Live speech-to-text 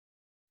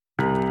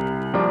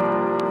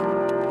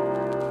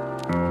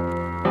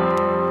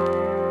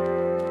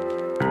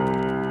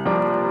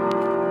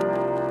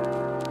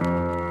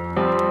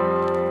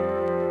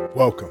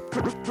welcome.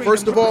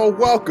 First of all,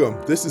 welcome.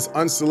 This is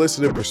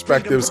Unsolicited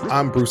Perspectives.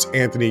 I'm Bruce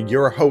Anthony,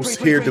 your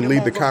host, here to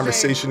lead the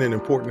conversation in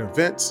important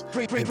events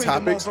and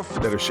topics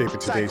that are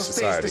shaping today's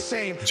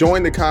society.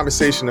 Join the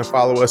conversation and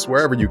follow us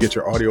wherever you get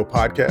your audio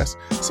podcasts.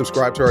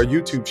 Subscribe to our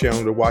YouTube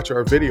channel to watch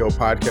our video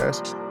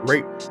podcast.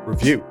 Rate,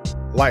 review,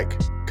 like,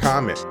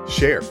 comment,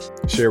 share.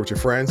 Share with your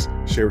friends,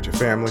 share with your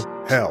family,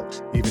 hell,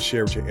 even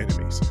share with your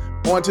enemies.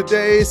 On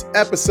today's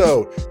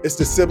episode, it's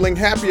the Sibling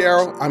Happy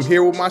Hour. I'm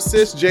here with my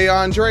sis, Jay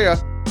Andrea.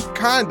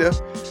 Kinda.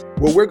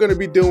 What we're going to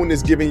be doing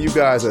is giving you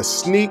guys a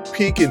sneak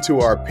peek into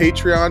our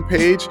Patreon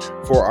page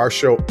for our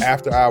show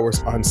After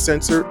Hours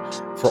Uncensored.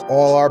 For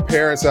all our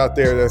parents out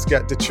there that's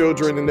got the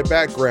children in the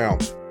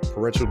background,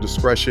 parental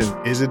discretion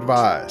is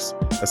advised.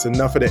 That's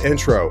enough of the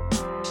intro.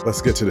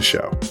 Let's get to the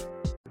show.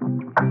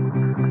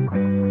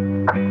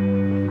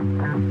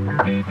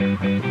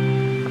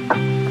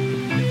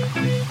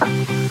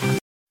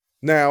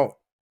 Now,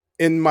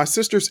 in my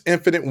sister's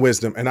infinite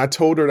wisdom, and I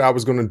told her that I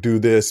was going to do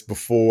this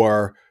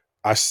before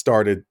I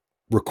started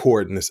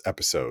recording this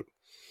episode.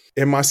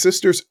 In my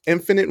sister's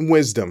infinite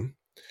wisdom,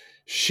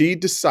 she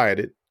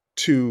decided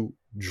to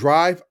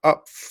drive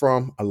up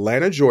from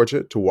Atlanta,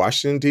 Georgia to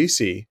Washington,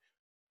 D.C.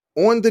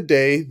 on the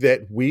day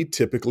that we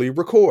typically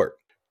record.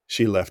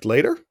 She left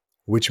later,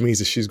 which means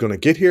that she's going to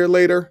get here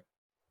later.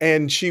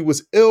 And she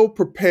was ill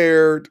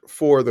prepared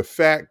for the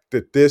fact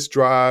that this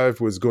drive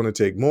was going to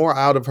take more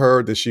out of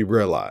her than she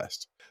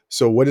realized.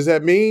 So what does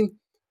that mean?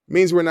 It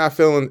means we're not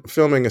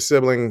filming a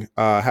Sibling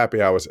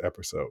Happy Hours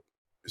episode.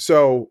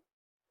 So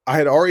I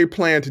had already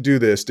planned to do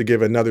this to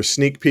give another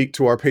sneak peek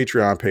to our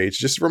Patreon page.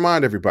 Just to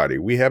remind everybody,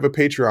 we have a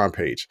Patreon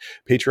page,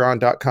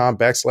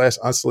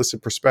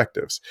 patreon.com/unsolicited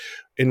perspectives,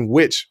 in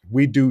which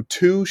we do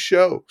two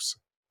shows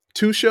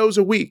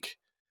a week.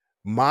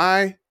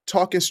 My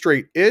Talking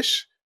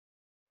Straight-ish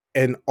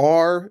and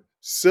our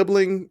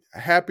Sibling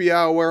Happy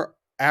Hour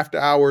After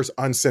Hours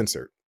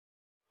Uncensored.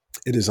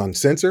 It is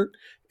uncensored.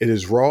 It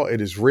is raw.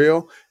 It is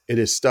real. It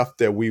is stuff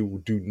that we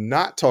do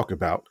not talk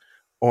about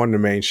on the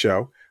main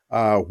show.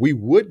 We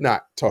would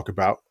not talk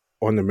about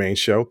on the main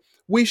show.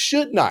 We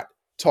should not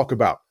talk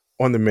about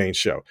on the main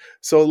show.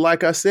 So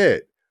like I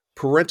said,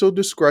 parental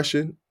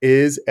discretion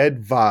is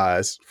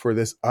advised for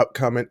this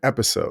upcoming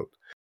episode.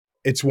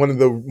 It's one of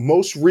the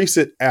most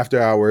recent After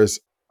Hours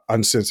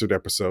Uncensored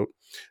episode.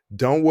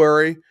 Don't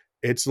worry,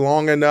 it's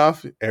long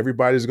enough.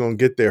 Everybody's going to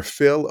get their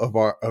fill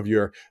of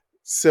your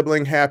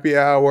Sibling Happy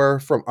Hour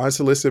from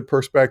Unsolicited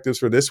Perspectives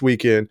for this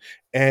weekend.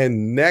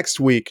 And next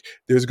week,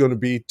 there's going to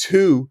be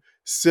two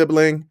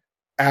Sibling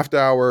Happy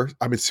Hour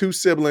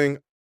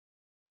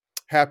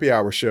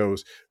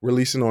shows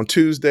releasing on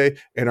Tuesday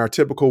and our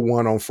typical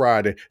one on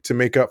Friday to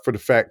make up for the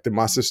fact that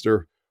my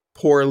sister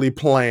poorly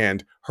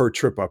planned her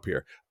trip up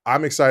here.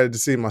 I'm excited to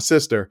see my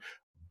sister,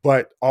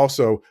 but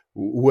also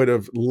would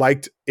have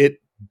liked it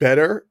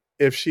better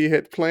if she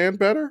had planned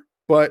better.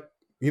 But,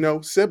 you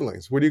know,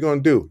 siblings, what are you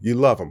going to do? You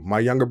love them. My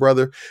younger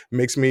brother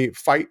makes me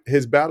fight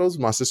his battles.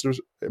 My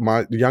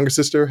younger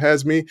sister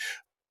has me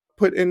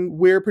put in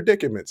weird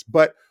predicaments.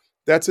 But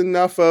that's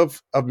enough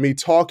of me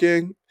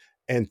talking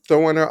and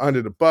throwing her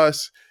under the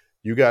bus.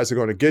 You guys are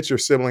going to get your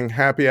Sibling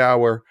Happy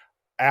Hour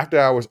After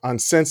Hours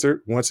Uncensored.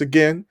 Once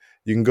again,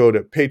 you can go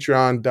to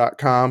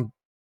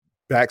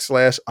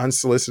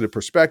patreon.com/unsolicited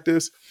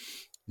perspectives.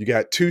 You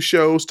got two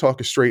shows,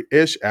 Talking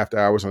Straight-ish, After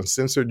Hours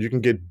Uncensored. You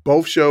can get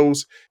both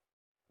shows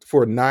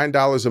for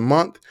 $9 a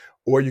month,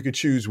 or you could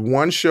choose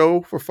one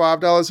show for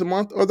 $5 a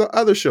month or the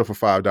other show for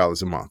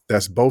 $5 a month.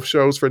 That's both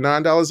shows for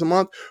 $9 a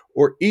month,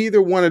 or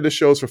either one of the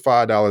shows for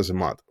 $5 a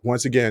month.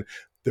 Once again,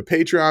 the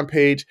Patreon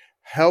page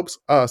helps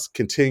us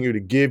continue to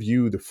give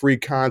you the free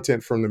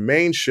content from the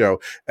main show,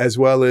 as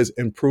well as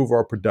improve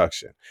our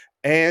production.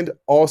 And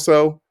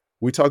also,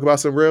 we talk about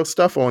some real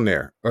stuff on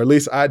there, or at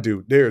least I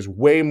do. There's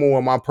way more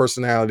of my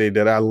personality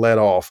that I let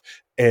off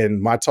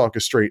in my Talking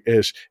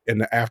Straight-ish in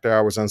the After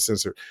Hours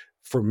Uncensored.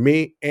 For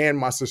me and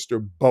my sister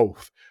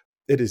both,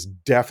 it is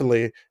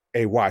definitely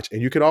a watch.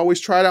 And you can always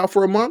try it out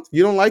for a month.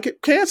 You don't like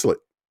it, cancel it.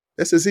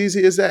 That's as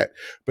easy as that.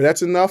 But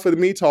that's enough of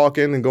me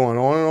talking and going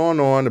on and on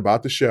and on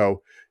about the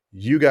show.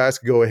 You guys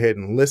can go ahead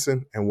and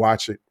listen and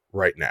watch it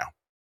right now.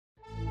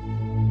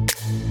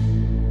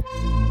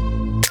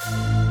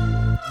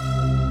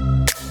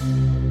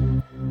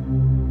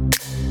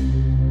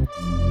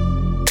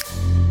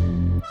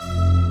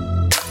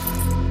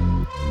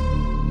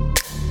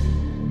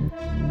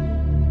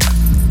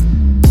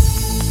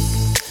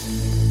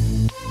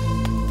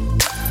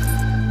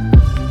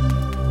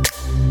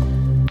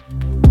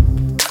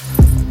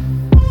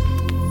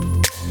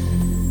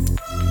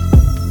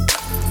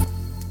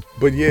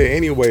 But yeah,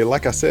 anyway,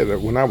 like I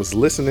said, when I was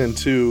listening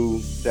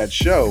to that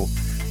show,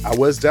 I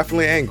was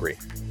definitely angry.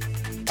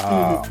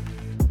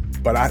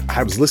 But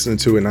I was listening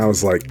to it and I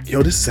was like,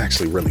 yo, this is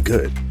actually really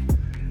good.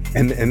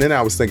 And then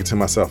I was thinking to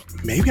myself,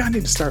 maybe I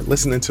need to start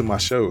listening to my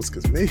shows,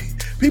 because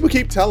people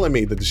keep telling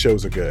me that the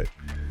shows are good.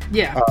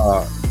 Yeah.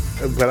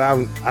 But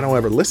I don't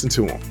ever listen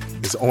to them.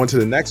 It's on to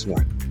the next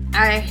one.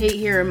 I hate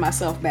hearing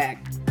myself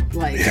back.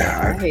 Like,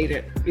 Yeah, I hate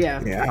it. Yeah.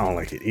 I don't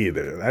like it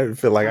either. I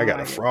feel like I got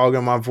a frog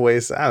in my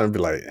voice. I would be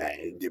like,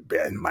 hey,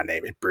 my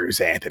name is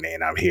Bruce Anthony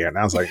and I'm here. And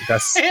I was like,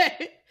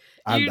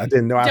 I You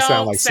didn't know I sound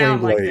don't like Sling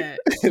sound like Blade.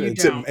 that. You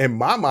don't. In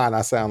my mind,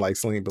 I sound like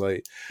Sling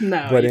Blade.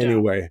 No, But you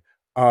anyway,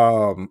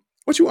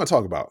 what you want to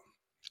talk about?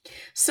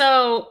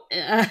 So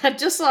I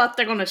just saw a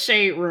thing on the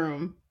Shade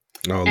Room.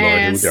 Oh, Lord,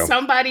 and here we go.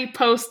 Somebody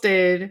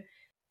posted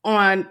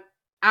on,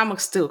 I'm going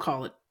to still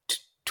call it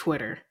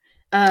Twitter.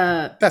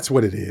 That's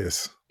what it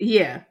is.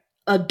 Yeah.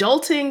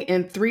 Adulting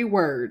in 3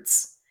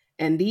 words.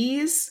 And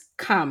these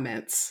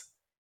comments,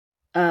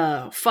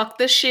 fuck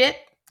this shit.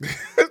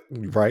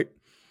 Right.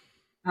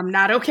 I'm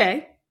not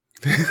okay.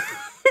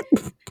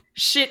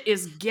 Shit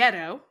is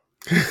ghetto.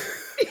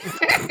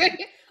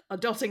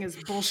 Adulting is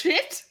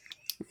bullshit.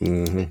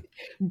 Mm-hmm.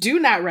 Do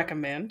not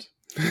recommend.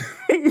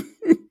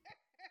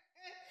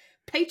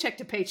 Paycheck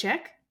to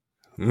paycheck.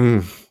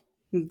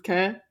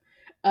 Okay.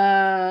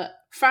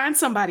 Find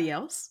somebody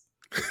else.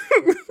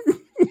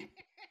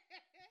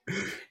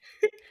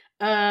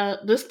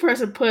 This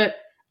person put,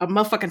 I'm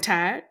motherfucking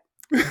tired.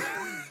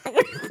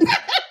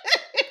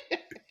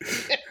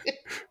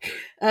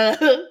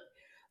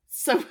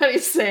 Somebody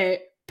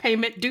said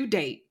payment due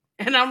date.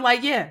 And I'm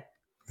like, yeah.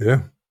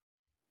 And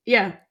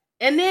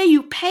then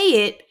you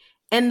pay it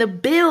and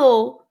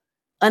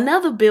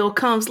another bill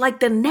comes like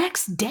the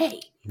next day.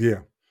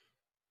 Yeah.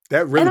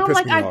 That really pissed me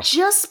off. And I'm like, I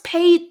just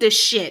paid this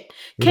shit.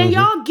 Can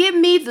y'all give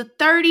me the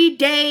 30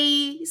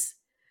 days?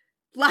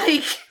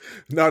 Like.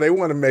 No, they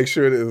want to make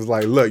sure that it's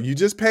like, look, you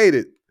just paid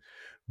it,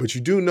 but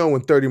you do know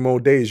in 30 more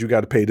days, you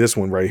got to pay this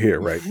one right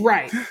here, right?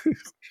 Right.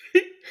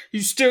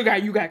 You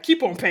got to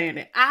keep on paying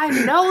it. I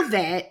know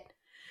that.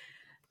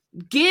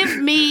 Give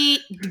me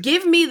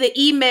the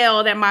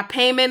email that my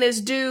payment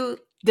is due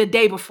the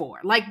day before.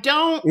 Like,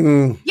 don't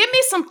give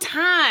me some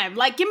time.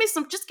 Like, give me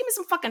some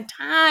fucking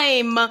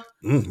time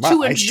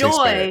to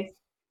enjoy.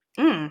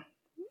 When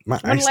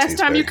the last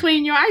time you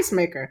cleaned your ice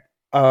maker?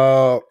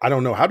 I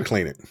don't know how to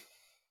clean it.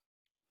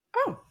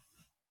 Oh,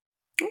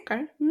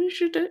 okay. You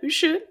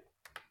should.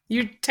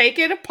 You take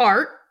it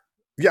apart.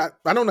 Yeah,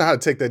 I don't know how to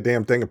take that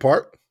damn thing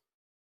apart.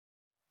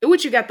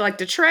 What you got, like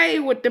the tray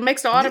that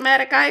makes the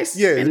automatic ice?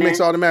 Yeah, it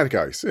makes automatic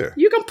ice. Yeah,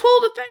 you can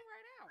pull the thing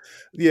right out.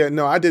 Yeah,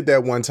 no, I did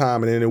that one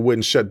time and then it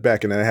wouldn't shut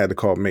back, and then I had to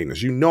call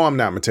maintenance. You know, I'm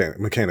not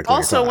mechanically.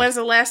 Also, inclined. when's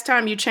the last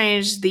time you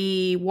changed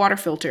the water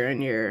filter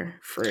in your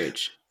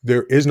fridge?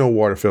 There is no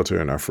water filter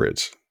in our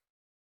fridge.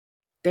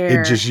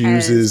 It just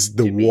uses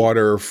the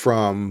water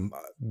from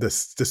the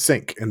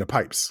sink and the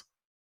pipes.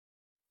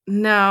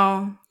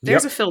 No,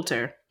 there's a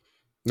filter.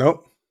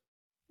 Nope.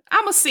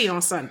 I'm going to see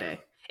on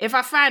Sunday. If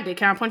I find it,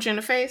 can I punch you in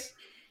the face?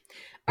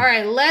 All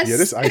right, Yeah,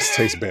 this ice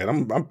tastes bad.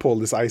 I'm pulling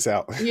this ice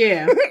out.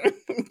 Yeah. I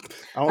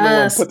don't know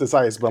where to put this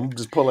ice, but I'm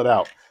just pull it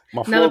out.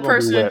 My floor gonna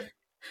be wet.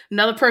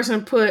 Another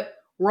person put,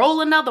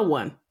 roll another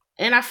one.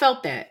 And I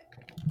felt that.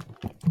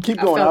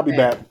 Keep going. I'll be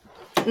back.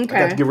 Okay. I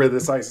got to get rid of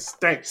this ice. It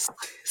stinks.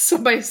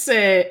 Somebody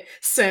said,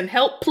 send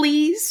help,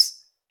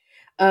 please.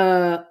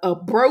 A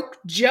broke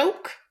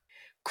joke.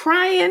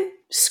 Crying,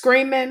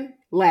 screaming,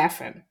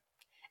 laughing.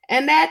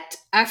 And that,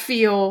 I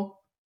feel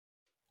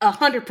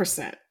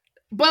 100%.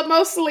 But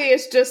mostly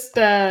it's just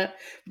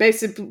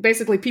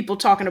basically people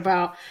talking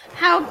about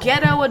how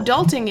ghetto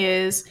adulting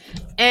is.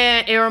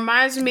 And it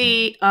reminds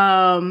me,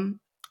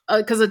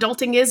 because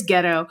adulting is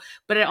ghetto,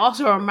 but it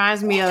also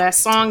reminds me of that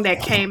song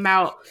that came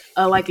out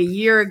like a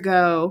year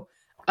ago.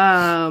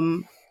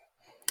 Ain't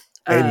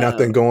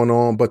nothing going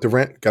on but the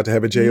rent. Got to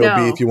have a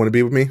J.O.B. if you want to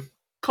be with me.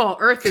 Called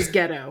Earth is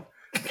Ghetto.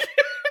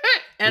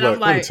 And look, I'm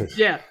like,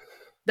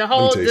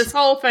 this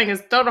whole thing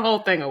is, throw the whole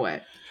thing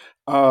away.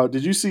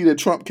 Did you see that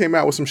Trump came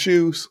out with some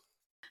shoes?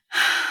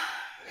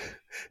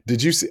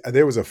 Did you see?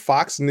 There was a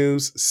Fox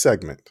News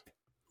segment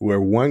where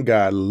one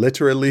guy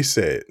literally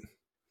said,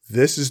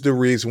 this is the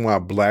reason why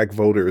black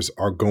voters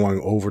are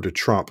going over to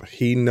Trump.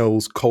 He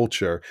knows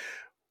culture.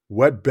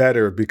 What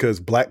better, because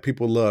black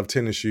people love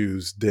tennis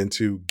shoes, than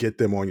to get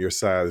them on your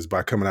side is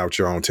by coming out with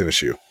your own tennis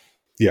shoe.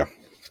 Yeah.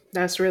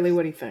 That's really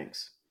what he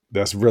thinks.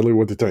 That's really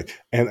what they think.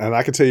 And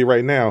I can tell you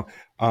right now,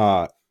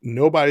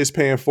 nobody's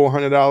paying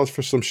 $400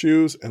 for some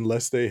shoes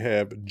unless they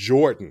have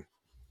Jordan.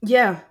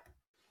 Yeah.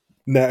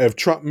 Now, if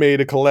Trump made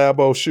a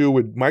collabo shoe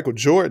with Michael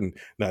Jordan,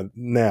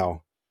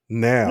 now.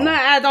 No,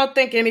 I don't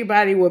think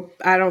anybody would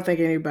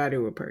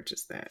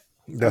purchase that.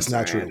 That's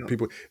not true.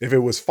 People, if it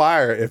was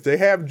fire, if they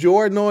have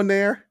Jordan on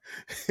there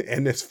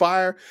and it's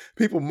fire,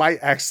 people might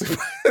actually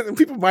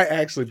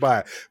buy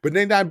it. But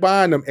they're not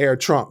buying them Air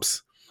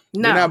Trumps.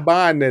 No. They're not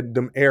buying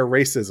them Air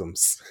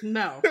Racisms.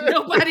 No.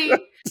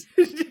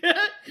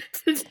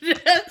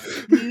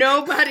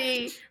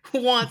 Nobody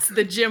wants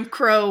the Jim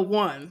Crow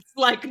ones.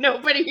 Like,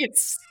 nobody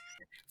is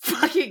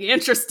fucking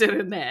interested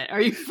in that.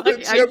 Are you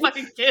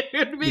fucking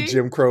kidding me? The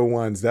Jim Crow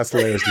ones. That's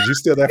hilarious. Did you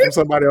steal that from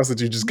somebody else, or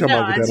did you just come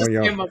up with that on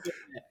your own?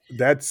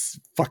 That's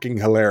fucking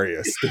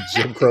hilarious. The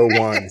Jim Crow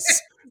ones.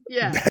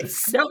 Yeah.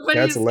 That's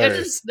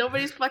hilarious.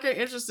 Nobody's fucking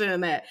interested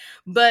in that.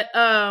 But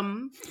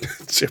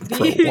Jim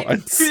Crow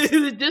ones.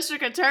 The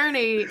district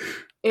attorney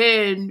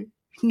in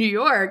New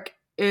York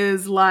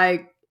is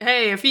like,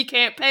 hey, if he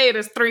can't pay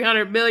this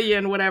 $300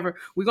 million, whatever,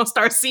 we're gonna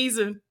start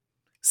seizing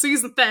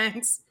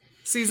things,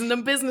 seizing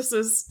them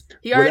businesses.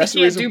 He Well, already that's the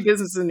can't reason. do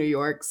business in New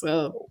York,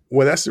 so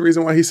Well, that's the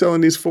reason why he's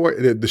selling these for.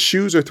 The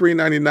shoes are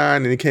 $3.99,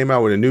 and he came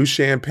out with a new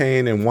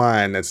champagne and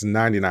wine that's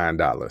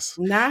 $99.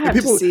 now I And have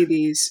to people, see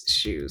these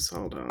shoes.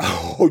 Hold on.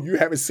 oh, you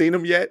haven't seen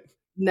them yet?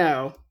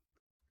 No.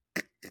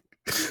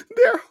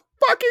 They're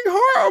fucking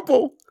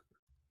horrible.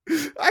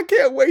 I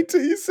can't wait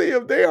till you see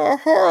them. They are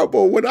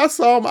horrible. When I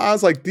saw them, I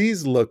was like,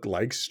 these look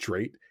like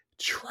straight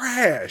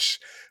trash.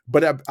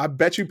 But I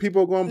bet you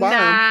people are going to buy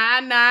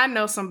them. Nah, I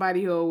know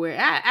somebody who'll wear.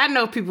 I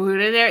know people who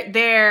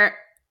they're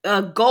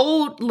a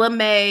gold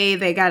lame.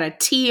 They got a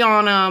T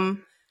on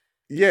them.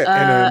 Yeah, and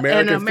an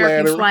and an American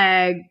American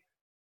flag. flag.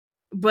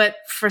 But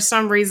for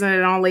some reason,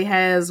 it only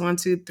has 1,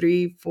 2,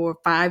 3, 4,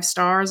 5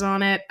 stars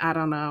on it. I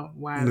don't know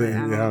why.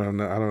 Yeah, I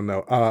don't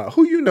know.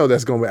 Who you know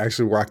that's going to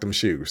actually rock them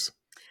shoes?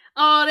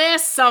 Oh,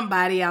 there's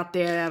somebody out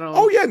there that'll.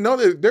 Oh yeah, no,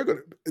 they're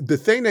going. The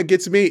thing that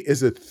gets me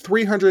is a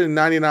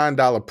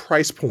 $399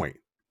 price point.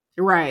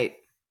 Right.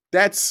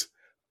 That's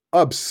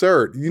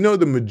absurd. You know,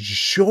 the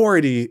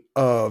majority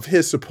of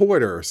his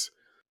supporters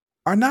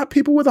are not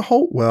people with a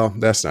whole. Well,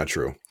 that's not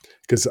true,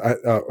 because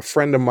a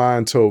friend of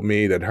mine told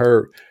me that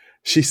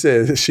she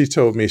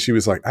told me, she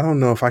was like, I don't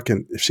know if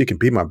she can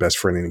be my best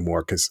friend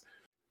anymore, because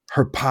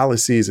her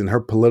policies and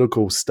her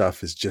political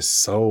stuff is just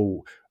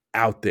so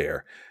out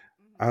there.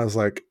 I was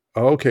like,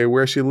 oh, okay,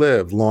 where she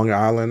live? Long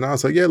Island. I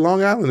was like, yeah,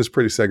 Long Island is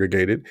pretty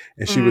segregated.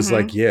 And she was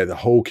like, yeah, the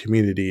whole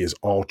community is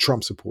all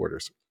Trump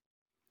supporters.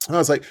 I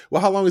was like,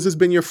 well, how long has this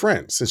been your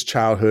friend? Since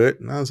childhood?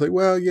 And I was like,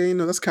 well, yeah,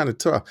 that's kind of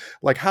tough.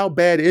 Like, how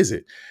bad is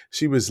it?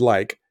 She was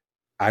like,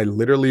 I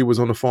literally was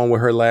on the phone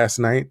with her last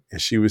night,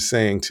 and she was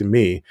saying to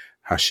me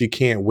how she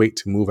can't wait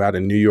to move out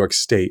of New York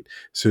State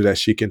so that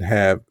she can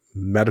have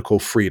medical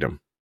freedom.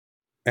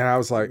 And I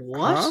was like,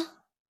 what? Huh?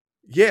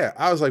 Yeah.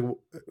 I was like,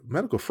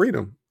 medical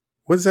freedom?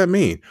 What does that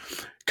mean?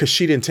 Because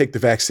she didn't take the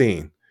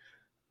vaccine.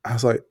 I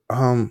was like,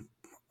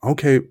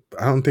 okay,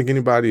 I don't think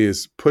anybody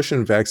is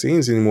pushing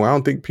vaccines anymore. I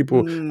don't think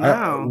people.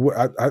 No.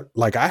 I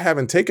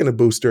haven't taken a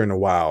booster in a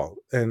while,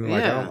 and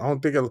like I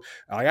don't think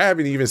I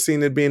haven't even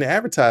seen it being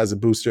advertised a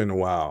booster in a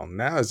while.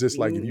 Now it's just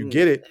like, if you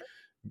get it,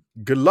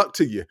 good luck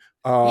to you.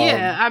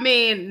 Yeah, I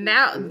mean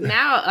now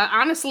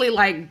honestly,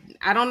 like,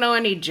 I don't know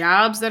any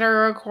jobs that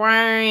are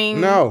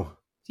requiring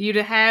you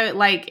to have it.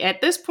 Like, at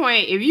this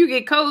point, if you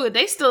get COVID,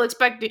 they still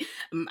expect it.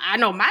 I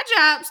know my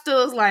job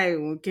still is like,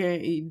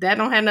 okay, that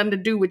don't have nothing to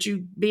do with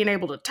you being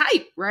able to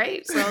type,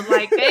 right? So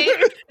like, they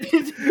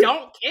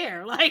don't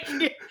care. Like,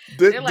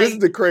 this is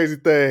the crazy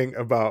thing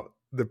about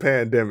the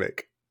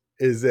pandemic,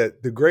 is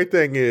that the great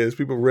thing is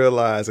people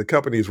realize, and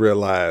companies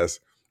realize,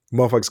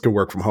 motherfuckers can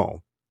work from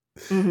home.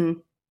 Mm-hmm.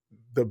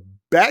 The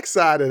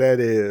backside of that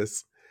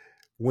is,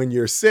 when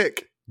you're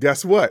sick,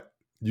 guess what?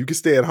 You can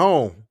stay at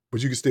home,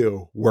 but you can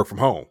still work from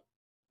home.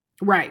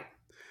 Right.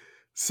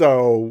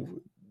 So,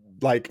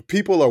 like,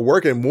 people are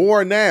working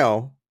more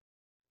now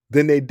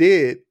than they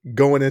did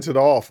going into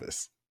the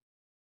office.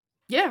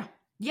 Yeah.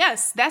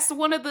 Yes. That's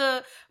one of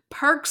the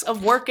perks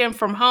of working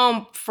from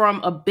home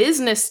from a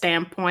business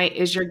standpoint,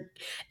 is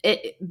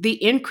the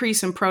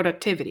increase in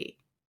productivity.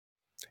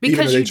 Because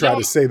even though they tried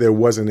to say there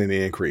wasn't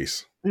any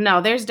increase.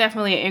 No, there's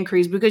definitely an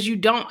increase, because you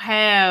don't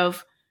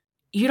have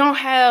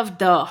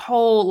the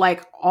whole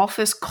like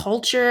office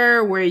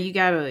culture where you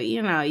gotta,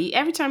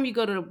 every time you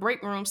go to the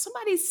break room,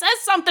 somebody says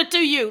something to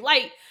you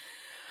like,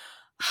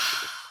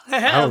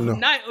 I don't know.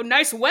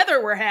 Nice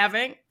weather we're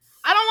having.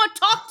 I don't want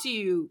to talk to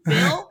you,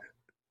 Bill.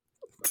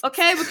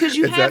 Okay, because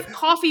you have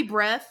coffee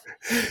breath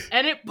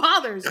and it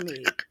bothers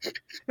me.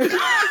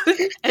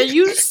 And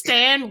you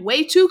stand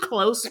way too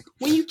close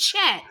when you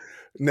chat.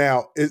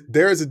 Now,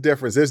 there is a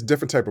difference. There's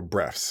different type of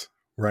breaths,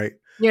 right?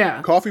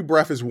 Yeah. Coffee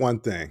breath is one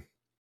thing.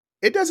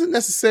 It doesn't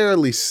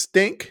necessarily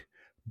stink,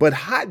 but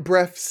hot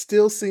breath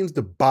still seems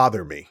to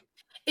bother me.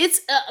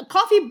 It's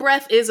coffee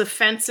breath is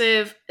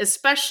offensive,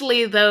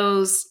 especially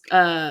those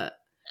honestly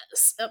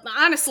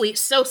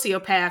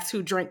sociopaths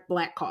who drink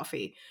black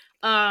coffee.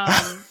 No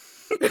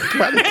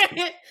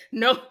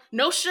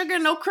sugar,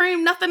 no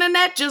cream, nothing in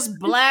that, just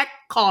black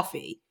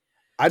coffee.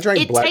 I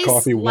drank black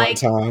coffee one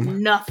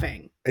time.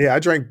 Nothing. Yeah, I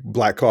drank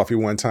black coffee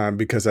one time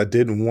because I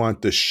didn't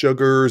want the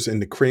sugars and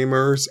the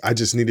creamers. I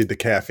just needed the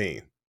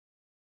caffeine.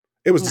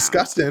 It was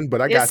disgusting, but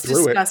I got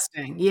through it. It's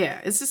disgusting. Yeah,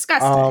 it's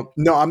disgusting.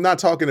 No, I'm not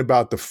talking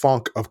about the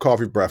funk of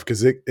coffee breath,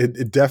 because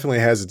it definitely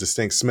has a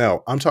distinct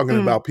smell. I'm talking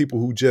about people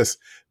who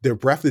their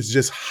breath is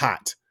just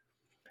hot.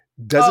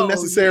 Doesn't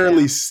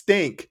necessarily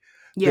stink.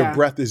 Yeah. Their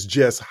breath is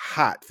just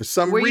hot. For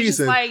some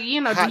reason, just like, do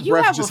you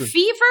have a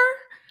fever?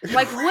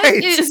 Like, what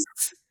is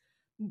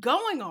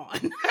going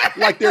on?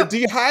 Like, they're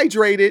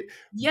dehydrated.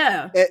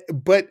 Yeah.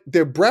 But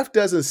their breath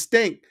doesn't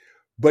stink,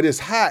 but it's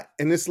hot.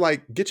 And it's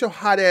like, get your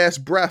hot ass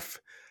breath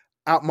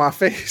out my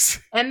face.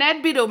 And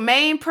that'd be the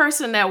main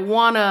person that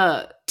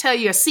wanna tell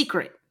you a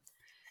secret.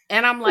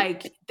 And I'm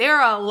like, there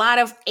are a lot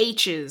of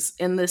H's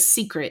in the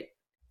secret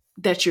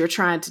that you're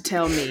trying to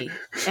tell me.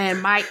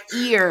 And my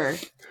ear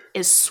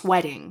is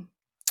sweating.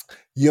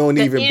 You don't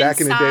The even back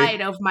in the day.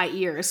 inside of my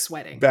ear is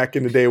sweating. Back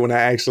in the day when I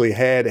actually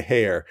had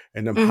hair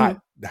and them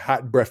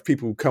hot breath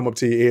people who come up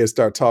to your ear and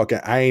start talking,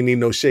 I ain't need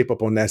no shape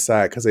up on that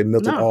side because they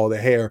melted all the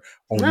hair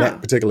on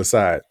that particular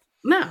side.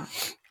 No.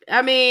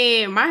 I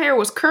mean, my hair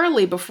was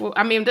curly before.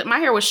 I mean, my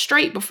hair was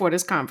straight before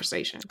this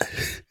conversation.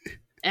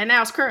 And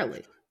now it's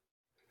curly.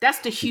 That's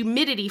the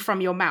humidity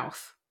from your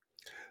mouth.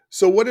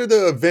 So what are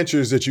the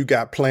adventures that you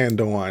got planned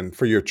on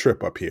for your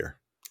trip up here?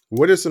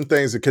 What are some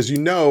things, because you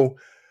know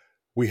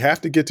we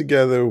have to get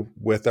together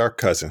with our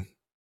cousin.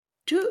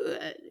 Dude,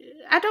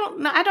 I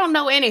don't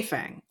know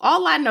anything.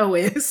 All I know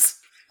is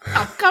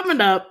I'm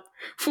coming up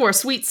for a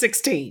sweet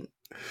 16.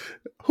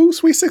 Who's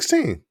sweet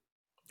 16?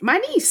 My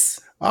niece.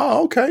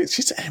 Oh, okay.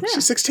 She's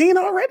 16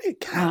 already?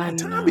 God,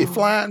 time be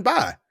flying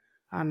by.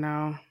 I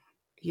know.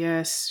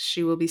 Yes,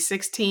 she will be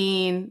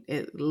 16.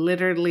 It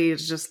literally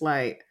is just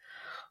like,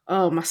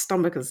 oh, my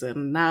stomach is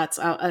in knots.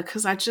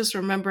 Because I just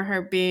remember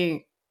her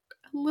being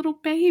a little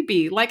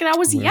baby. Like that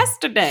was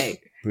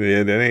yesterday.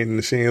 Yeah,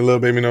 she ain't a little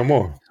baby no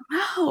more.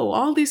 No,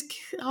 all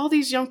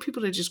these young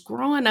people are just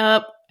growing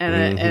up.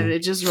 And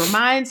it just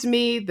reminds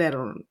me that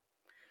on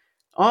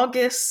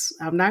August,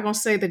 I'm not going to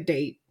say the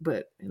date,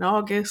 but in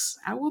August,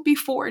 I will be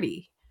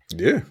 40.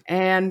 Yeah.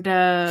 And,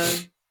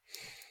 but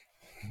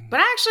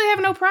I actually have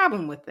no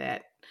problem with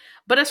that.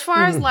 But as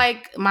far as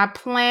like my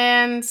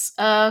plans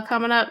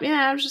coming up,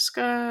 I'm just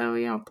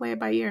gonna play it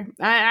by ear.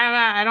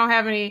 I don't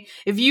have any.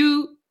 If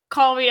you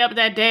call me up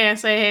that day and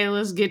say, "Hey,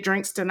 let's get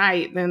drinks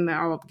tonight," then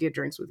I'll get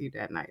drinks with you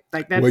that night.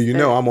 Like that.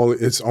 Well,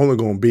 it's only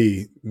going to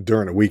be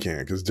during the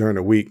weekend because during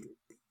the week,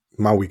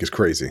 my week is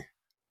crazy.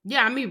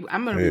 Yeah, I mean,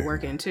 I'm gonna be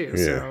working too.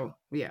 Yeah. So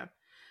yeah,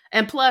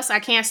 and plus I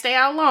can't stay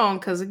out long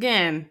because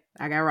again,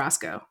 I got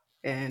Roscoe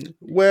and.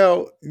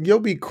 Well, you'll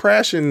be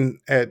crashing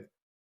at.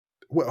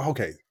 Well,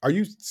 okay. Are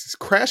you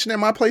crashing at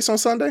my place on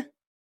Sunday?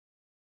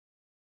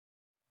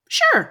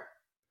 Sure.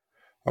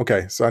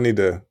 Okay, so I need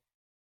to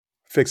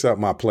fix up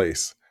my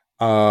place.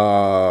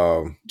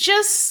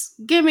 Just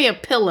give me a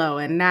pillow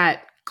and not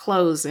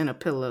clothes in a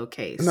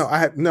pillowcase.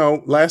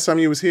 No. Last time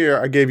you was here,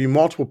 I gave you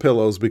multiple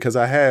pillows because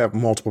I have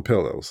multiple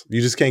pillows. You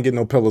just can't get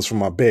no pillows from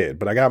my bed,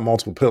 but I got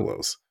multiple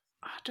pillows.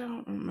 I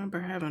don't remember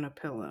having a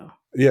pillow.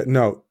 Yeah,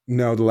 no.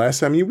 The last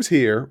time you was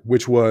here,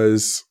 which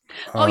was...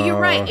 Oh, you're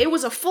right. It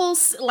was a full,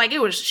 like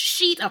it was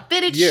a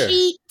fitted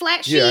sheet,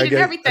 flat sheet and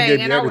everything. I gave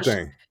you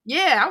everything.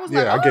 I was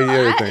like, I gave you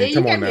everything.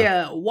 Come on now. You gave me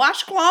a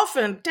washcloth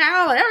and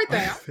towel and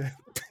everything.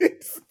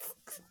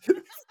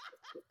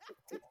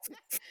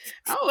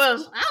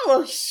 I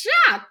was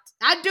shocked.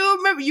 I do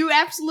remember. You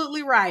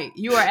absolutely right.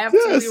 You are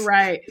absolutely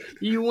right.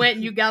 You went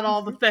and you got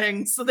all the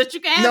things so that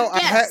you can have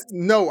guests.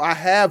 I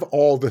have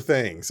all the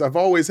things. I've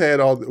always had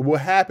all.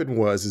 What happened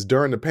is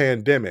during the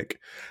pandemic,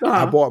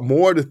 I bought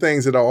more of the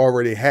things that I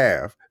already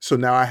have. So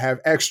now I have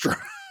extra.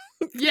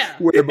 Yeah.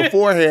 Where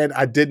beforehand,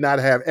 I did not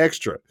have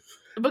extra.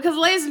 Because,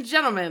 ladies and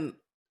gentlemen,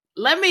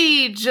 let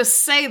me just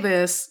say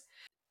this.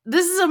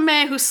 This is a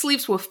man who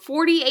sleeps with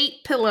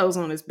 48 pillows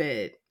on his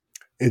bed.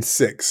 It's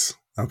 6.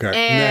 Okay.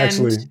 And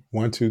actually,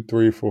 1, 2,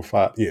 3, 4,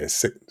 5. Yeah,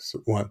 6.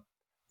 1.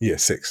 Yeah,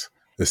 6.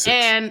 It's 6.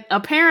 And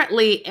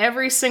apparently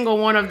every single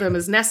one of them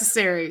is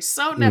necessary.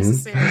 So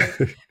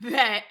necessary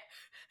that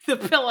the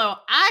pillow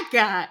I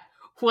got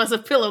was a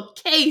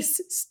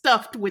pillowcase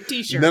stuffed with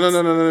t-shirts.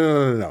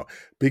 No.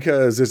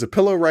 Because there's a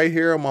pillow right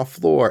here on my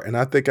floor, and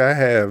I think I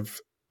have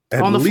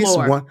at least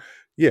one.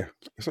 Yeah.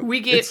 We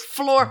get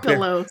floor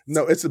pillows.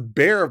 No, it's a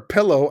bare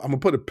pillow. I'm going to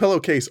put a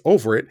pillowcase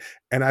over it.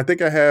 And I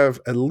think I have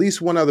at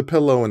least one other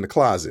pillow in the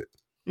closet.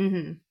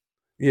 Mm-hmm.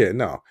 Yeah,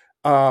 no.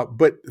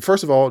 But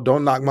first of all,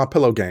 don't knock my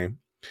pillow game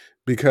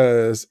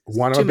because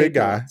one, I'm a big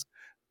guy.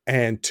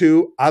 And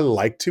 2, I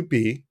like to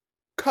be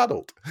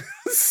cuddled.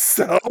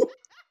 So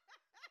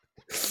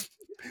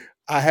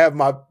I have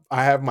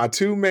my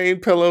 2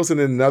 main pillows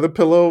and then another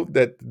pillow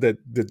that the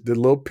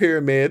little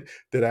pyramid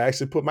that I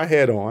actually put my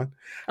head on.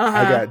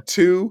 I got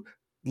 2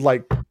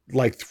 like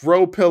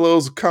throw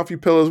pillows, comfy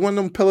pillows, one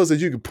of them pillows that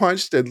you can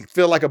punch that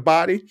feel like a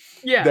body.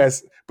 Yeah.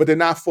 But they're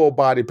not full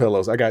body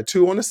pillows. I got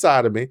 2 on the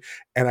side of me,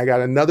 and I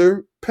got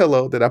another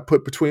pillow that I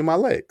put between my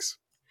legs.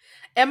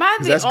 Am I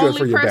the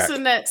only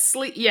person that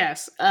sleep?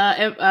 Yes.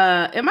 Am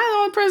I the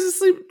only person that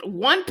sleep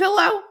one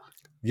pillow?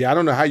 Yeah, I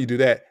don't know how you do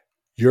that.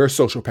 You're a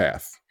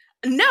sociopath.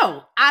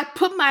 No, I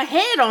put my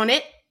head on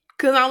it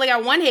because I only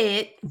got one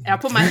head. I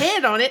put my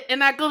head on it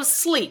and I go to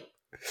sleep.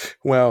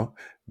 Well,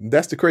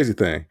 that's the crazy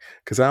thing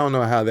because I don't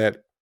know how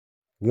that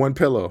one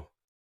pillow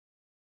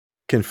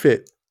can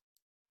fit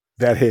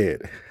that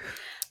head.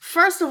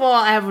 First of all,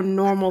 I have a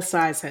normal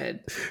size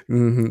head.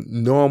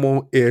 Mm-hmm.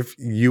 Normal if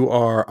you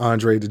are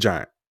Andre the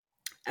Giant.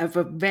 I have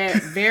a very,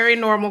 very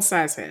normal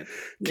size head.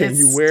 Can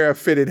you wear a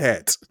fitted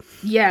hat?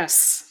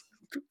 Yes.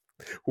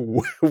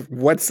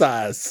 What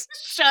size?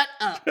 Shut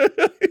up.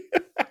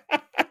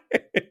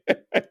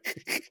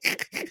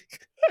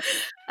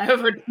 I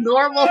have a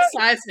normal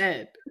size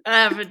head.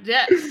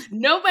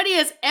 Nobody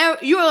has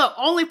ever. You are the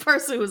only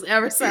person who's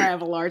ever said I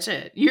have a large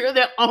head. You're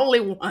the only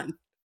one.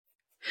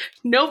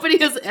 Nobody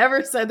has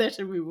ever said that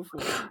to me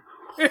before.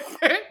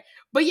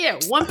 But yeah,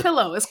 one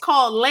pillow. It's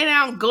called lay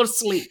down, go to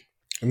sleep.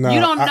 No, you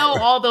don't know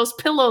all those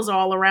pillows are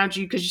all around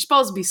you because you're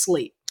supposed to be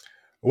asleep.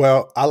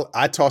 Well,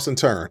 I toss and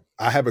turn.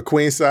 I have a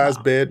queen size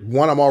bed.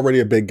 One, I'm already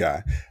a big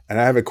guy, and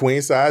I have a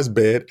queen size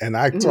bed, and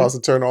I toss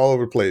and turn all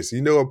over the place.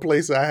 You know, a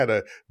place I had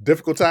a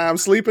difficult time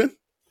sleeping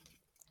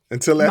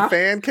until that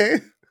fan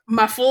came.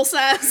 My full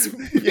size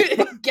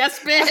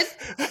guest bed.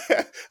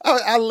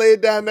 I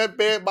laid down in that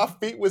bed. My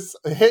feet was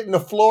hitting the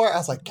floor. I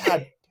was like,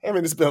 God damn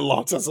it, it's been a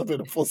long time since I've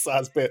been in a full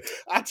size bed.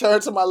 I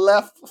turned to my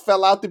left,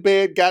 fell out the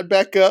bed, got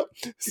back up,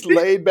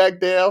 laid back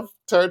down,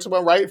 turned to my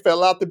right,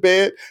 fell out the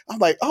bed. I'm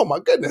like, oh my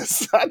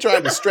goodness. I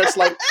tried to stretch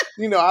like,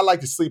 I like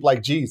to sleep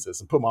like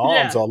Jesus and put my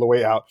arms all the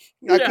way out.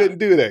 I couldn't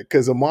do that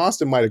because a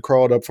monster might have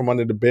crawled up from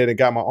under the bed and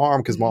got my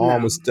arm because my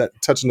arm was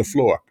touching the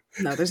floor.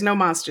 No, there's no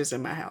monsters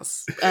in my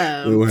house.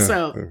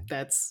 So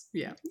that's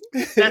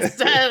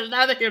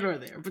neither here nor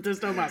there, but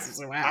there's no monsters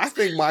in my house. I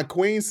think my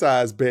queen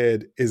size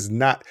bed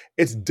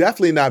it's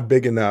definitely not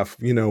big enough,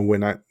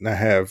 when I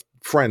have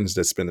friends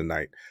that spend the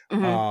night.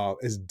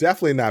 Mm-hmm. It's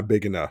definitely not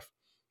big enough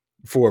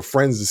for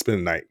friends to spend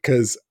the night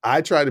because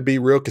I try to be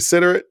real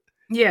considerate.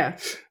 Yeah.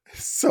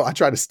 So I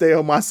try to stay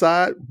on my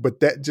side,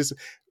 but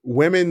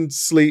women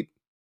sleep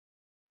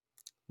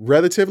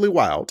relatively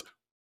wild.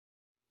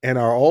 And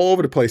are all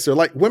over the place.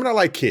 Women are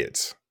like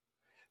kids.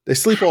 They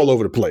sleep all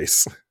over the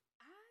place.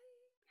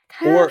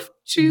 Or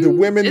the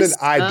women that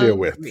I deal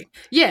with.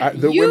 Yeah,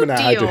 the women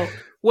I deal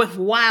with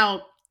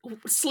wild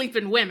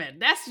sleeping women.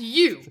 That's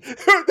you.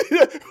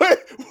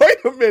 wait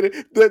a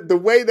minute. The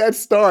way that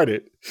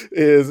started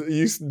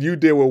is you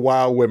deal with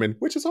wild women,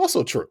 which is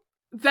also true.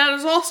 That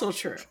is also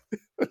true.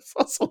 It's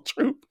also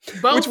true.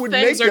 Both which would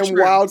make them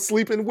wild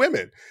sleeping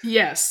women.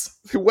 Yes.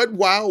 What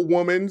wild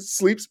woman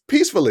sleeps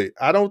peacefully?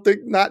 I don't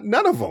think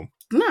none of them.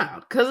 No,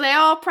 because they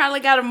all probably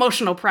got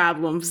emotional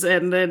problems,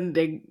 and then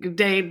they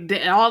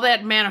all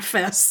that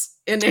manifests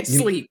in their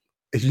sleep.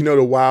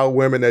 The wild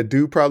women that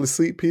do probably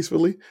sleep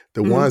peacefully,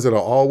 the ones that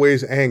are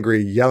always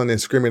angry, yelling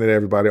and screaming at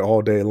everybody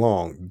all day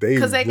long.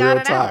 Because they got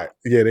it out.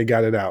 Yeah, they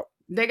got it out.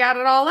 They got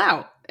it all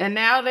out, and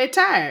now they're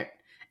tired.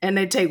 And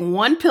they take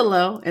one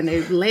pillow and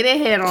they lay their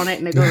head on it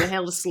and they go to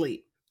hell to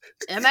sleep.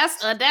 And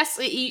that's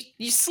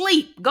you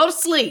sleep. Go to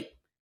sleep.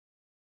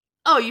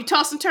 Oh, you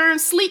toss and turn,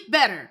 sleep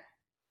better.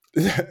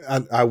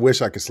 I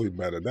wish I could sleep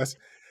better. Last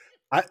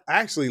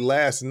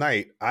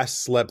night I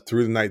slept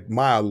through the night.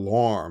 My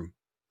alarm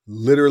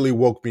literally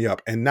woke me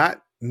up, and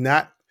not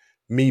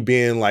me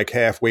being like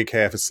half awake,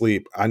 half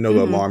asleep. I know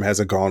the alarm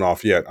hasn't gone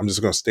off yet. I'm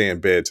just going to stay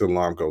in bed till the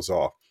alarm goes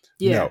off.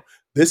 Yeah. No,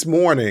 this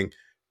morning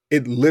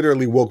it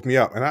literally woke me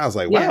up, and I was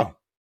like, wow,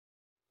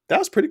 that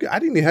was pretty good. I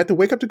didn't even have to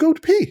wake up to go to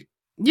pee.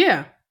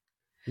 Yeah.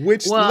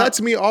 Which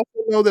lets me also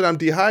know that I'm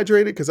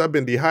dehydrated because I've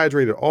been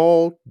dehydrated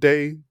all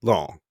day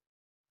long.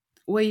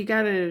 Well, you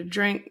got to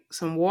drink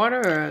some water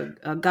or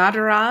a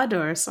Gatorade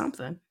or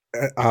something.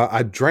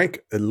 I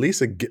drank at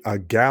least a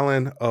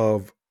gallon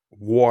of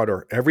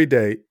water every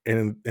day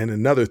and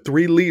another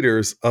 3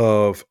 liters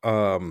of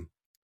not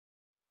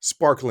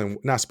sparkling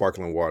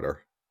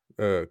water,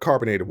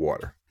 carbonated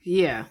water.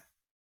 Yeah.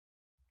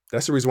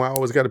 That's the reason why I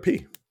always got to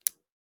pee.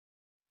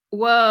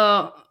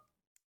 Well,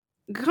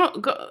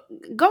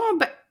 going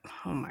back.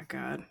 Oh my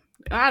God.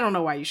 I don't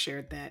know why you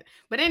shared that.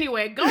 But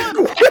anyway,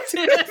 going back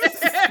to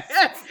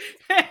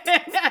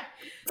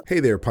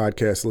Hey there,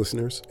 podcast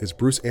listeners. It's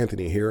Bruce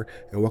Anthony here,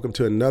 and welcome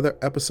to another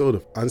episode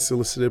of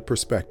Unsolicited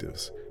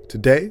Perspectives.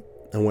 Today,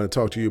 I want to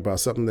talk to you about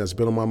something that's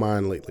been on my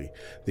mind lately,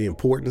 the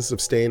importance of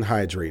staying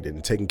hydrated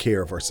and taking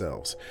care of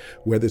ourselves.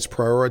 Whether it's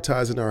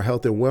prioritizing our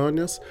health and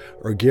wellness,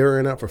 or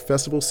gearing up for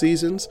festival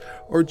seasons,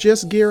 or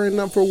just gearing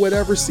up for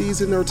whatever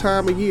season or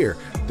time of year,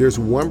 there's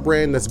one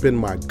brand that's been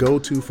my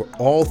go-to for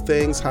all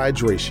things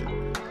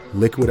hydration,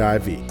 Liquid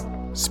IV.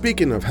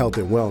 Speaking of health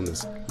and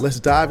wellness, let's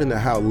dive into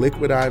how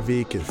Liquid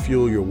IV can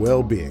fuel your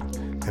well-being.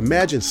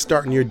 Imagine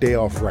starting your day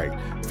off right,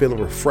 feeling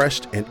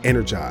refreshed and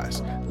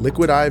energized.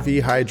 Liquid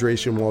IV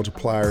Hydration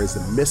Multiplier is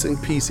the missing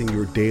piece in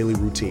your daily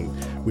routine.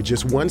 With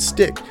just one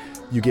stick,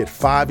 you get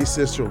 5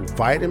 essential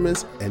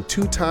vitamins and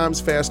 2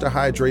 times faster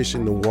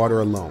hydration than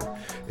water alone.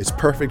 It's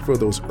perfect for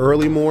those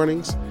early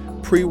mornings,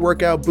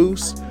 pre-workout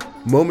boosts,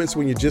 moments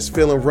when you're just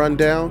feeling run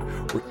down,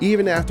 or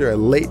even after a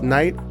late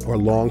night or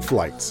long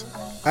flights.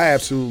 I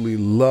absolutely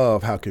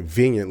love how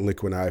convenient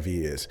Liquid IV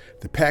is.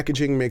 The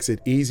packaging makes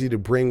it easy to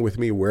bring with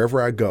me wherever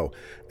I go.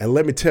 And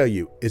let me tell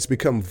you, it's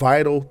become a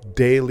vital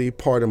daily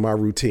part of my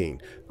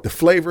routine. The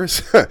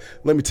flavors,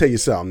 let me tell you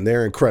something,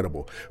 they're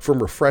incredible. From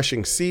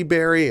refreshing sea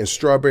berry and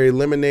strawberry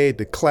lemonade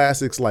to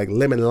classics like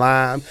lemon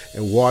lime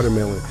and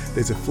watermelon,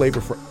 there's a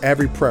flavor for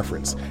every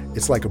preference.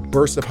 It's like a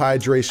burst of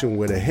hydration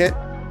with a hint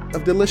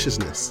of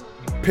deliciousness.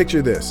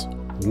 Picture this.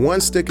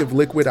 1 stick of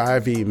Liquid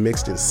IV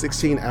mixed in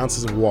 16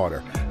 ounces of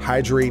water,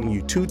 hydrating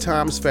you 2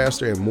 times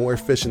faster and more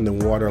efficient than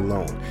water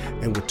alone.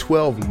 And with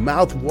 12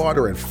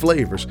 mouth-watering and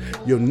flavors,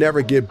 you'll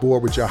never get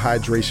bored with your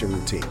hydration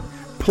routine.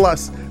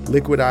 Plus,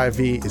 Liquid IV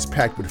is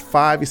packed with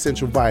 5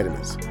 essential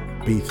vitamins: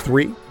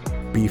 B3,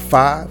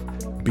 B5,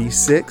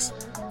 B6,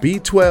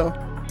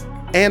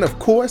 B12, and of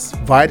course,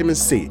 vitamin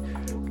C.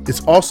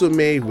 It's also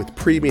made with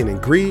premium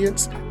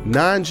ingredients,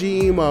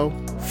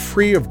 non-GMO,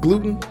 free of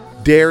gluten,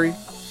 dairy,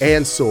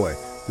 and soy.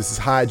 This is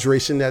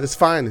hydration at its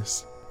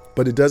finest.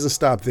 But it doesn't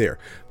stop there.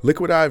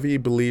 Liquid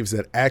IV believes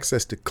that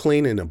access to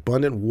clean and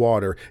abundant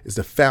water is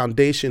the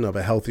foundation of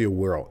a healthier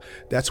world.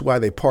 That's why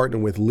they partner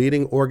with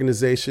leading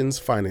organizations,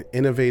 finding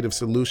innovative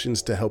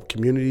solutions to help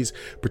communities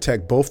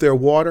protect both their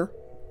water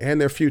and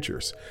their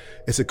futures.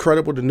 It's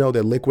incredible to know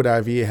that Liquid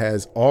IV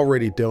has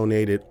already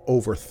donated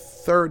over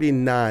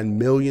 39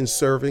 million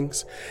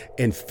servings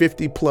in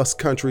 50 plus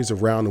countries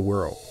around the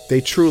world. They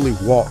truly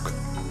walk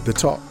the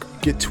talk.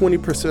 Get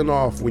 20%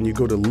 off when you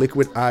go to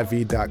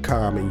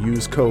liquidiv.com and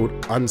use code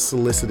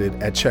UNSOLICITED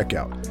at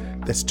checkout.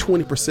 That's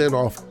 20%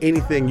 off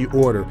anything you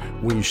order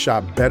when you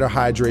shop Better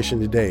Hydration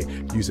today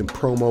using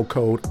promo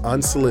code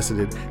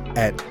UNSOLICITED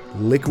at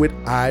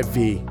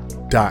liquidiv.com.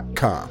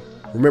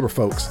 Remember,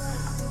 folks,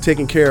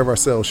 taking care of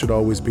ourselves should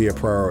always be a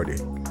priority.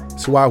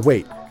 So why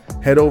wait?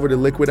 Head over to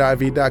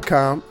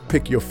liquidiv.com,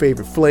 pick your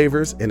favorite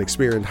flavors, and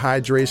experience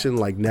hydration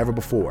like never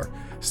before.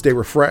 Stay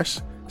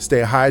refreshed,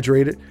 stay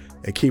hydrated,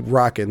 and keep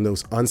rocking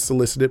those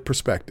unsolicited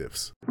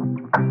perspectives.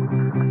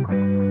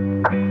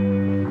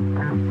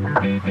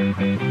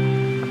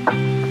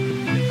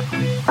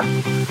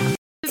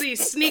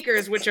 These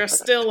sneakers, which are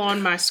still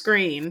on my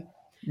screen.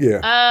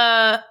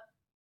 Yeah.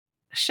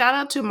 Shout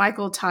out to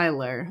Michael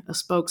Tyler, a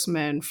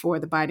spokesman for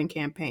the Biden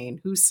campaign,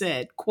 who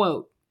said,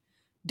 quote,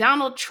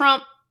 Donald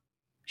Trump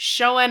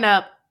showing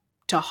up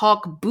to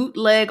hawk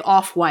bootleg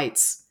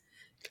off-whites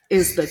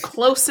is the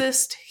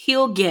closest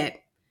he'll get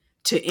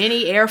to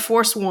any Air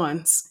Force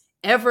Ones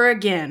ever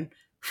again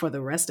for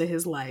the rest of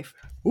his life.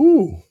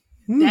 Ooh.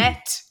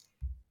 That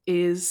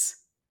is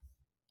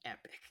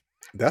epic.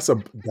 That's a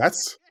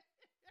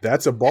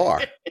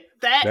bar.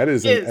 that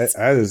is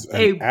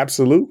an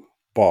absolute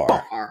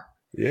bar.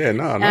 Yeah,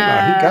 no, he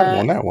got him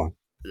on that one.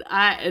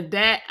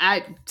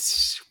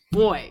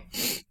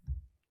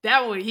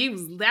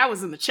 That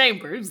was in the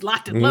chamber. He was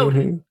locked and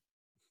loaded,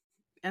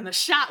 and the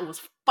shot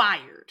was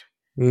fired.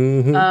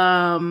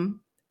 Mm-hmm.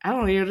 I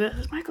don't know.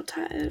 Michael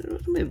Tyler.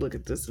 Let me look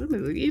at this.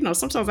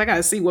 Sometimes I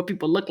gotta see what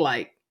people look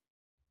like.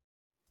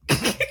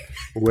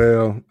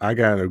 Well, I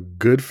got a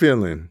good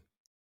feeling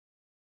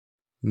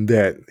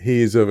that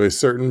he's of a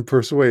certain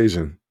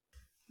persuasion.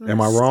 Am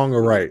I wrong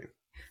or right?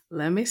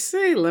 Let me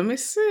see.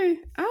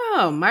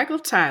 Oh, Michael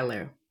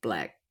Tyler,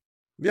 black.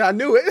 Yeah, I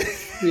knew it.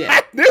 Yeah.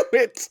 I knew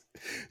it.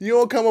 You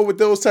don't come up with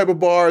those type of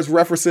bars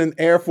referencing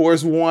Air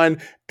Force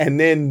One and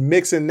then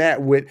mixing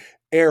that with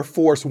Air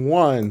Force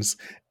Ones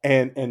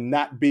and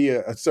not be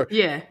a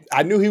yeah.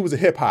 I knew he was a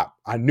hip hop.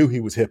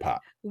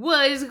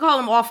 Well, you call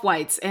them off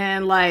whites,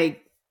 and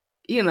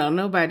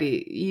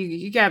nobody.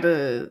 You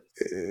gotta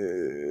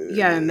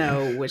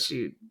know what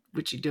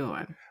you're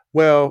doing.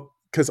 Well,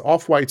 because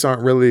off whites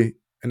aren't really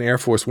an Air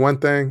Force One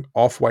thing.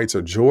 Off whites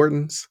are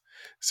Jordans,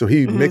 so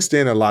he mixed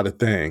in a lot of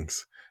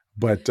things.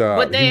 But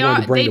they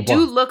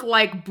do look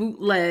like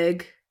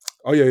bootleg.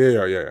 Oh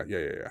yeah.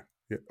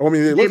 I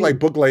mean, they look like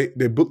bootleg.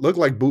 They look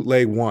like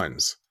bootleg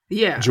ones.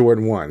 Yeah,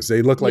 Jordan ones.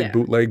 They look like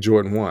bootleg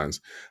Jordan ones.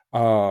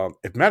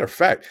 If matter of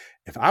fact,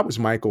 if I was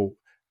Michael,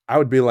 I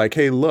would be like,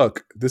 "Hey,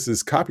 look, this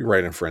is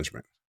copyright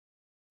infringement."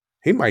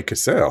 He might could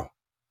sell.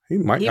 He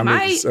might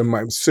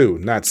sue,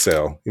 not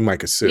sell. He might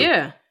could sue.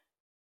 Yeah,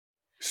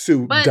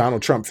 sue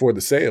Donald Trump for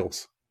the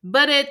sales.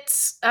 But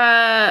it's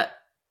and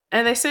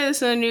they say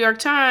this in the New York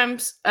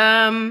Times.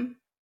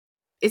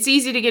 It's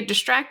easy to get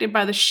distracted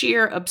by the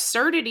sheer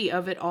absurdity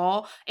of it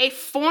all. A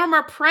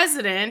former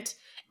president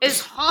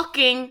is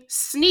hawking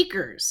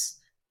sneakers.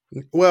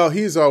 Well,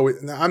 he's always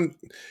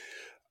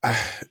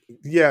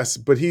yes,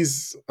 but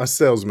he's a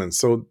salesman,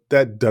 so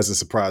that doesn't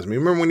surprise me.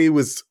 Remember when he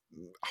was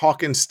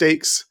hawking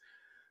steaks?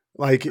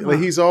 Like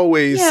he's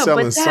always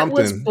selling something.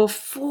 That was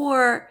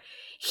before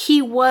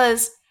he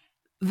was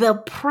the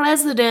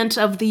president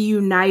of the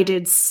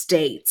United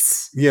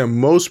States. Yeah,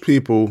 most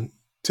people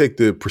take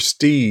the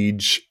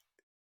prestige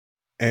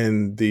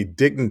and the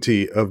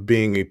dignity of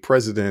being a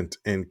president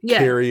and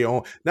carry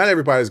on. Not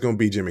everybody's going to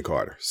be Jimmy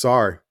Carter.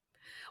 Sorry.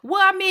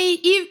 Well, I mean,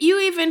 you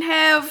even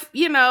have,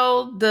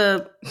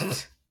 the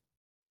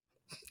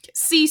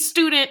C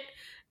student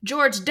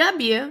George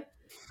W.,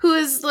 who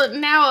is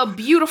now a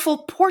beautiful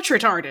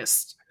portrait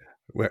artist.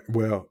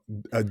 Well,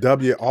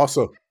 W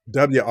also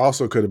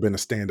could have been a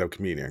stand-up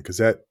comedian because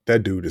that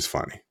dude is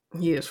funny.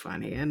 He is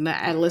funny. And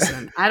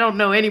listen, I don't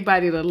know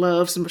anybody that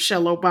loves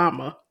Michelle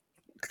Obama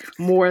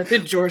more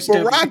than George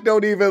W. Barack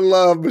don't even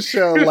love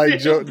Michelle like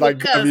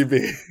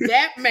WB.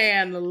 That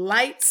man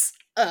lights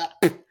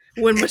up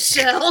when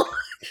Michelle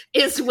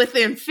is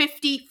within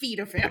 50 feet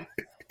of him.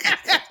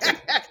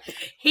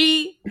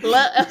 he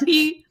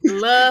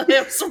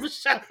loves some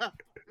Michelle.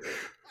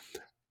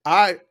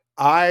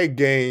 I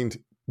gained,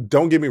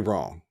 don't get me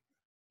wrong,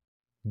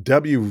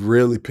 W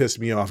really pissed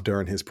me off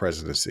during his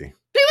presidency.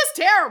 He was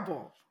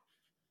terrible.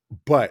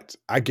 But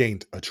I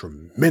gained a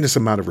tremendous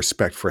amount of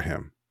respect for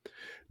him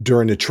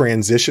during the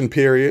transition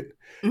period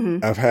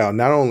of how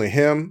not only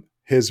him,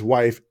 his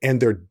wife,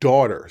 and their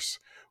daughters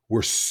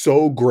were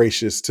so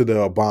gracious to the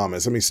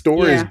Obamas. I mean,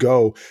 stories Yeah.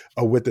 go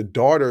with the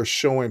daughters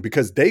showing,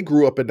 because they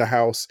grew up in the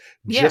house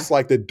just Yeah.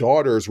 like the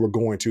daughters were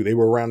going to. They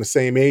were around the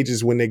same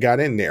ages when they got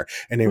in there.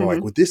 And they were like,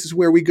 Mhm. well, this is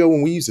where we go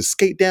when we used to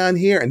skate down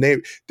here. And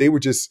they were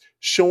just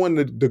showing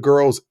the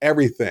girls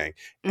everything.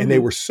 And they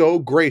Mhm. were so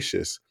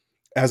gracious,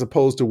 as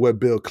opposed to what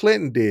Bill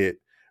Clinton did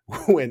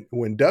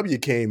when W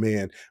came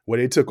in, where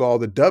they took all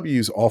the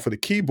W's off of the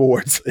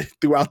keyboards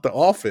throughout the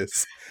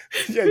office.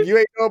 Yeah, you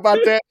ain't know about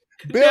that?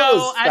 Bill No,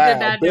 is I did foul.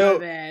 not know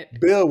that.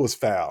 Bill was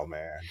foul,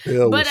 man.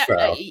 Bill But was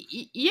foul.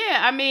 yeah,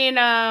 I mean,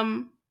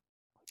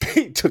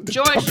 He took the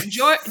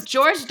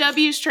George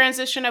W's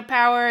transition of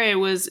power, it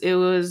was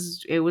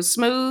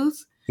smooth.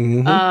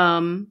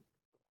 Mhm.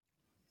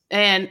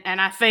 And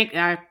I think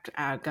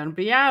I'm gonna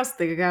be honest, I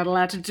think it got a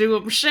lot to do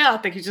with Michelle. I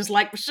think he just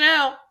liked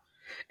Michelle,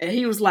 and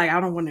he was like,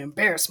 I don't want to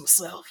embarrass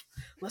myself.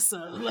 Let's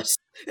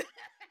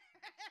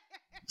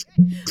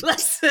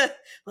let's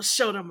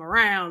show them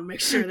around, make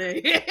sure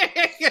they.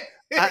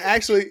 I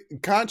actually,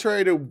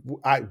 contrary to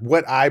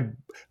what I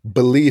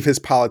believe his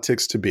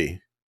politics to be,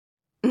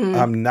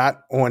 I'm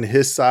not on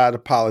his side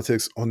of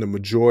politics on the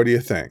majority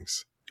of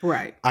things.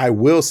 Right. I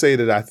will say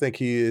that I think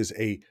he is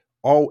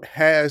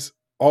has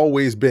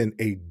always been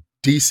a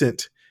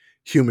decent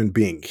human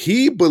being.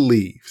 He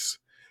believes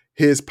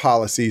his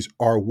policies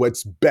are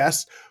what's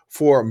best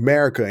for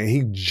America, and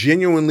he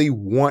genuinely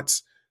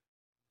wants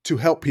to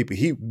help people.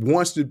 He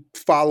wants to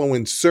follow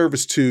in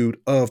servitude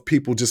of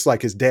people, just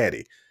like his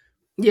daddy.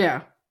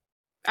 Yeah,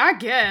 I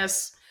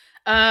guess.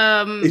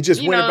 He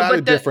just went about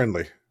it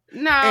differently.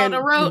 And The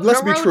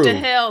let's be road true. to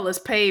hell is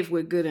paved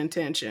with good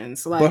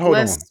intentions. Like, But hold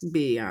let's on.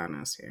 be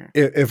honest here.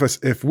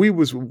 If we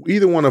was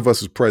either one of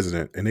us was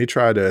president and they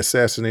tried to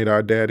assassinate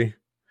our daddy,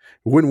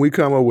 wouldn't we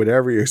come up with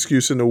every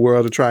excuse in the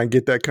world to try and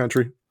get that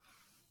country?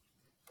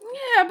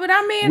 Yeah, but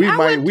I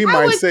mean, We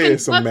might say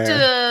it's some conduct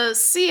a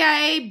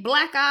CIA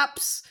black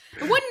ops.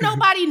 Wouldn't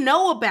nobody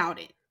know about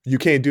it? You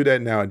can't do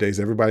that nowadays.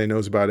 Everybody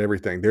knows about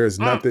everything. There is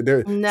nothing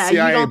there. No,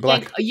 CIA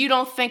black. You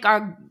don't think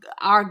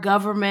our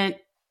government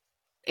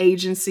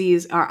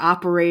agencies are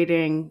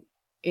operating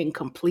in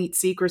complete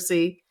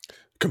secrecy?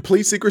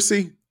 Complete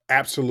secrecy?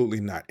 Absolutely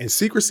not. And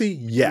secrecy,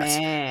 yes.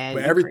 Man,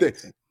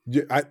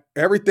 But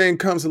everything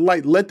comes to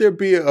light. Let there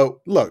be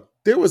look.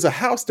 There was a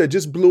house that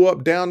just blew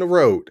up down the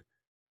road,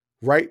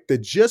 right? That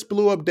just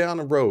blew up down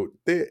the road.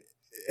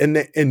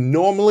 And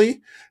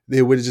normally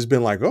they would have just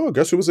been like, oh, I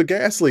guess it was a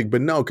gas leak.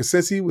 But no, because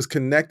since he was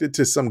connected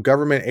to some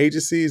government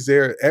agencies,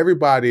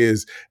 everybody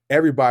on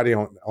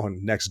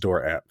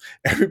Nextdoor app.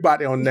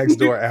 Everybody on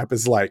Nextdoor app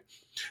is like,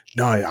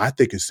 no, I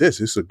think it's this.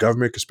 It's a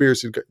government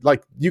conspiracy.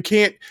 Like you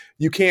can't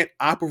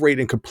operate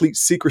in complete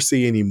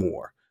secrecy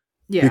anymore.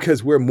 Yeah.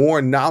 Because we're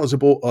more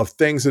knowledgeable of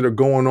things that are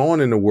going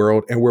on in the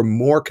world, and we're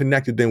more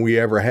connected than we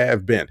ever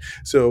have been.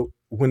 So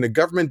when the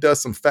government does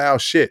some foul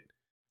shit,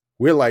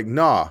 we're like,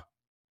 nah,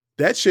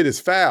 that shit is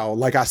foul.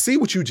 Like, I see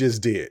what you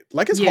just did.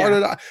 Like, it's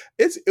harder.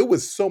 It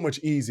was so much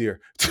easier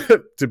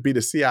to be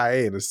the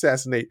CIA and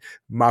assassinate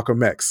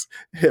Malcolm X,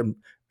 him,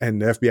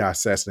 and the FBI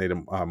assassinated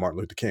Martin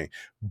Luther King.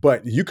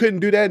 But you couldn't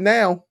do that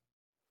now.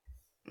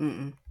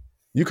 Mm-mm.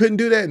 You couldn't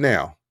do that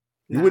now.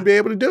 You wouldn't be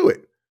able to do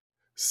it.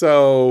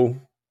 So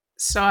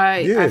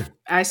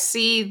I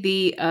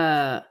see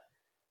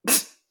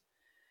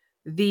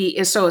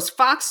so it's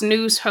Fox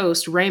News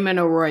host Raymond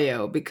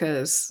Arroyo,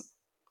 because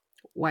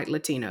white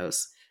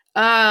Latinos.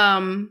 Are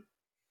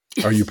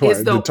you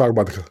talking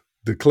about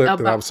the clip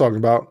that I was talking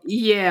about?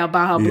 Yeah,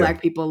 about how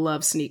black people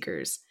love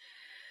sneakers.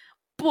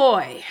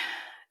 Boy,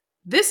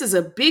 this is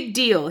a big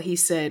deal, he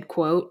said,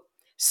 quote,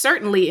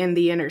 certainly in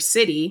the inner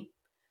city.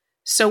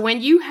 So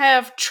when you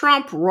have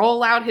Trump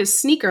roll out his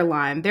sneaker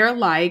line, they're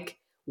like,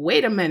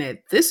 wait a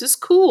minute, this is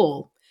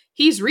cool.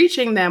 He's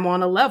reaching them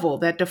on a level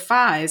that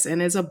defies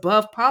and is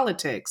above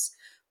politics.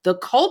 The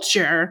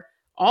culture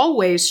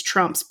always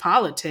trumps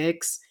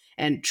politics,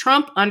 and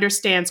Trump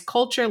understands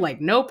culture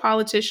like no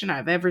politician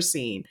I've ever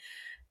seen.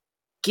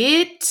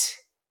 Get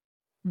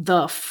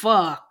the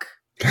fuck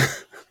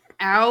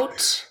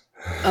out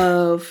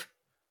of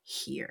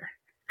here.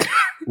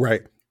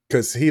 Right.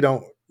 Because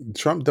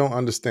Trump don't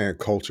understand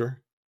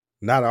culture.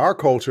 Not our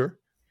culture.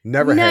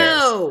 Never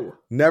has.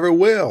 Never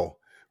will.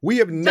 We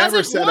have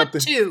never set up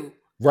to.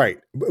 Right.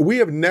 We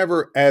have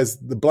never, as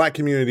the black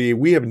community,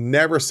 we have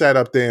never sat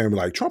up there and be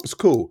like, Trump is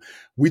cool.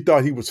 We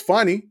thought he was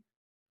funny.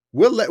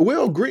 We'll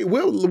agree.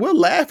 We'll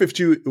laugh at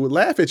you. We'll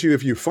laugh at you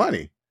if you're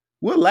funny.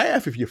 We'll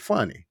laugh if you're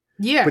funny.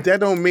 Yeah. But that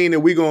don't mean that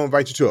we're going to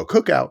invite you to a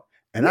cookout.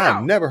 And I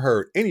have never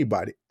heard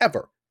anybody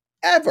ever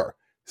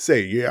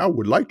say, yeah, I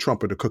would like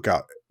Trump at a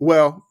cookout.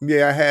 Well,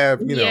 yeah, I have,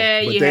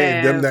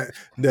 but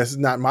that's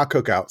not my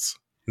cookouts.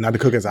 Not the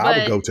cookouts I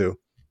would go to.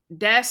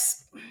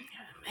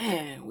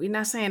 We're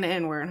not saying the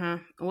N-word, huh?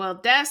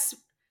 Well, that's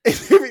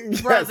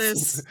yes.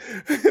 brothers.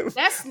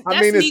 That's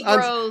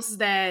Negroes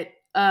that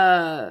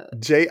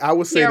Jay, I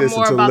would say this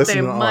to the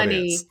listening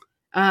audience.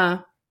 I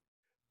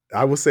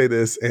will say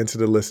this and to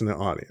the listening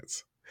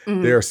audience.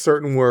 There are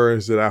certain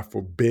words that I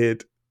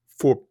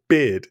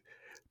forbid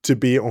to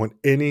be on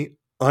any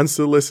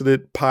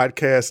unsolicited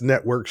podcast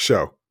network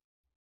show.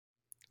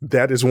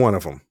 That is one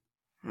of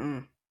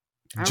them.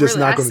 Just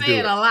not going to do it. I say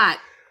it a lot.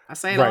 I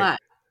say it a lot.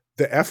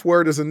 The F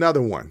word is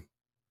another one.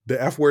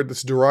 The F word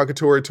that's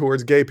derogatory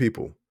towards gay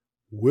people.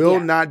 Will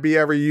not be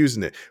ever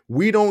using it.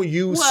 We don't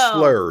use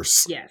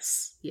slurs.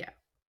 Yes. Yeah.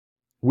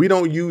 We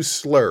don't use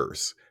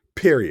slurs.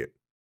 Period.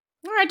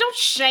 All right, don't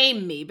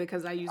shame me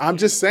because I use. I'm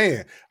just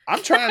saying.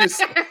 I'm trying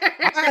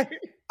to.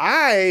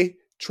 I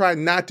try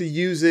not to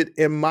use it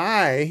in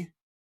my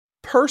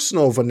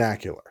personal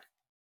vernacular.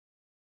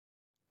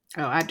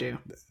 Oh, I do.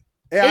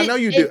 Yeah, I know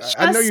you do.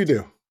 I know you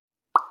do.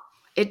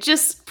 It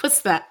just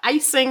puts the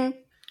icing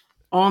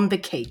on the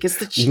cake. It's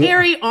the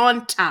cherry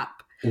on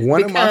top.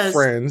 One of my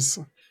friends.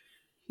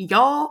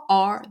 Y'all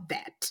are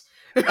that.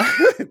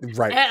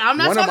 Right. And I'm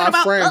not talking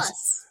about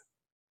us.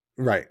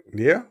 Right.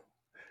 Yeah.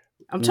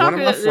 I'm talking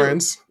one of my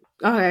friends.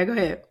 Okay, go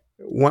ahead.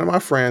 One of my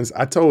friends,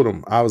 I told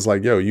him, I was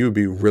like, yo, you would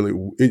be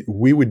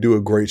we would do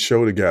a great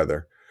show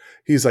together.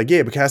 He's like,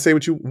 yeah, but can I say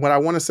what I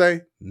want to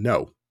say?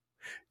 No.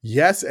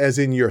 Yes, as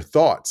in your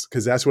thoughts,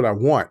 because that's what I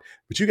want.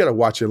 But you got to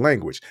watch your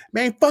language.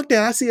 Man, fuck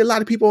that. I see a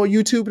lot of people on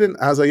YouTube. And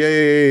I was like,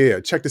 yeah.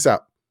 Check this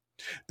out.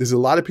 There's a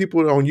lot of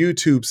people on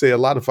YouTube say a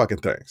lot of fucking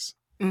things.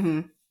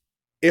 Mm-hmm.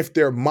 If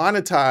they're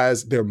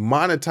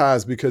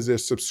monetized because their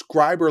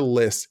subscriber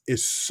list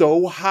is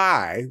so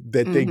high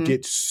that they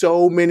get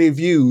so many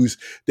views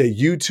that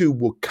YouTube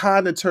will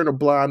kind of turn a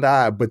blind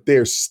eye, but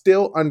they're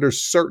still under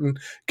certain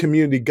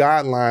community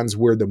guidelines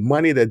where the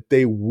money that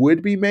they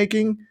would be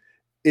making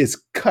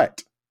is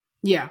cut.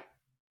 Yeah.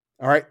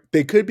 All right.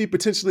 They could be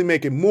potentially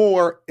making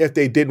more if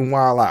they didn't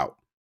wild out.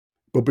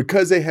 But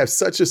because they have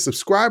such a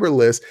subscriber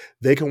list,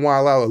 they can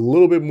wild out a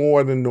little bit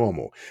more than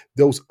normal.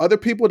 Those other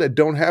people that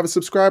don't have a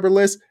subscriber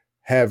list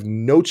have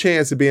no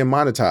chance of being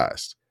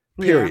monetized,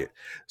 period. Yeah.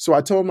 So I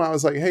told him, I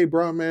was like, hey,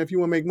 bro, man, if you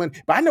want to make money.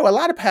 But I know a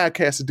lot of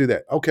podcasts that do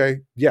that. Okay,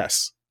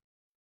 yes.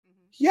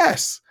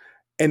 Yes.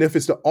 And if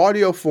it's the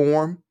audio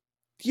form,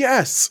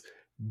 yes.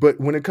 But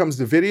when it comes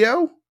to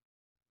video,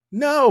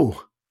 no.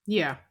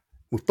 Yeah.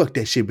 Well, fuck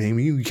that shit,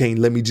 baby. You can't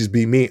let me just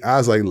be me. I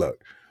was like,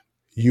 look.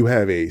 You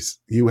have a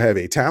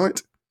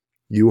talent.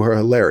 You are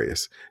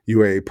hilarious.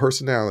 You are a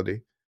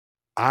personality.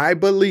 I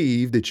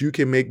believe that you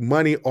can make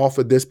money off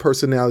of this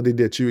personality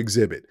that you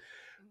exhibit.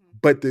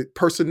 But the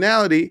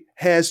personality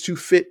has to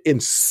fit in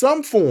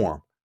some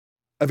form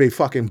of a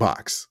fucking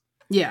box.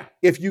 Yeah.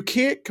 If you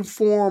can't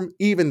conform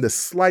even the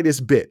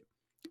slightest bit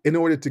in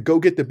order to go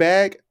get the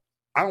bag,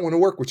 I don't want to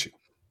work with you.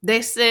 They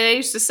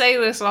used to say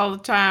this all the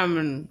time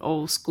in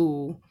old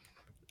school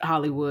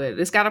Hollywood.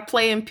 It's got to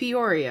play in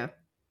Peoria.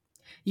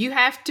 You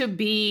have to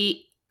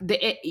be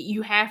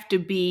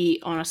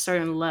on a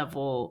certain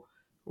level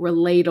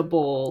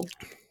relatable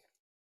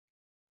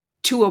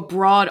to a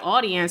broad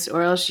audience,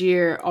 or else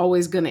you're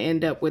always going to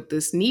end up with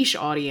this niche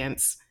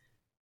audience.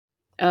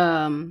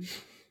 So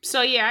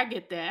yeah, I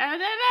get that.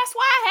 That's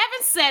why I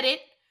haven't said it.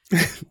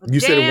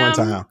 You said it one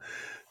time.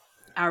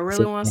 I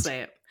really want to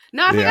say it.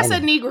 No, I think I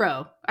said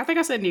Negro. I think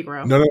I said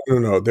Negro.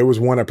 No. There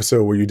was one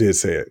episode where you did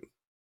say it.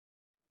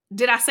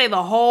 Did I say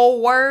the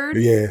whole word?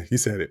 Yeah, you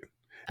said it.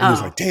 And he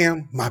was like,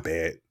 damn, my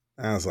bad.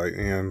 I was like,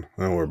 man,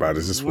 don't worry about it.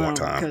 It's just one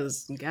time.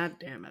 Because, God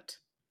damn it.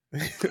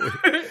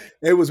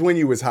 It was when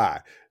you was high.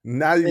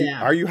 Now,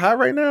 Are you high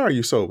right now or are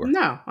you sober?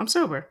 No, I'm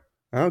sober.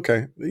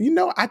 Okay.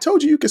 I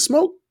told you could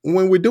smoke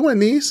when we're doing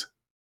these.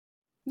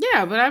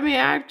 Yeah, but I mean,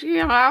 I'm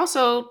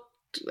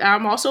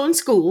also in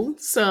school,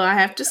 so I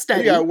have to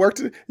study. You got work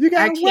to do. You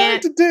can't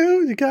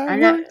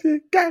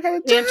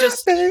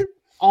just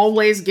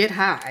always get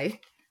high.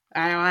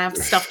 I have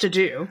stuff to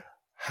do.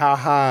 How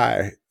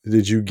high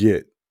did you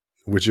get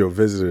with your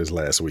visitors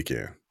last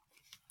weekend?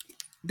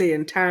 The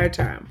entire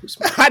time.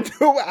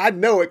 I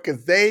know it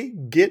because they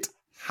get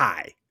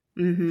high.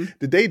 Mm-hmm.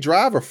 Did they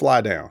drive or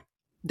fly down?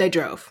 They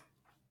drove.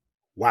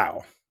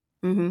 Wow.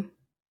 Mm-hmm.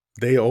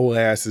 They old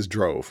asses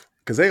drove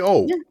because they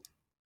old. Yeah.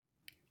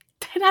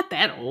 They're not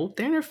that old.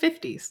 They're in their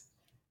 50s.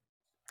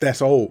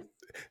 That's old.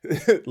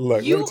 Look,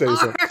 let me tell you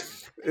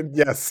something.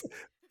 Yes.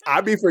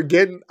 I be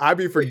forgetting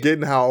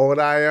how old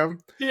I am.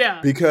 Yeah.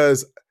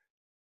 Because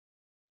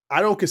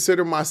I don't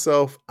consider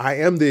myself, I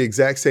am the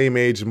exact same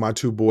age as my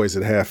two boys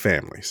that have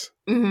families.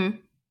 Mm-hmm.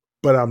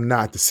 But I'm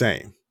not the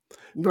same.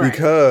 Right.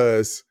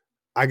 Because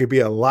I could be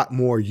a lot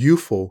more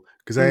youthful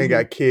because I ain't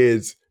got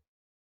kids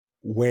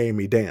weighing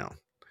me down.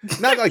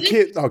 Not like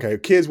kids. Okay,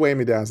 kids weighing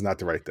me down is not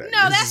the right thing.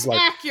 No, that's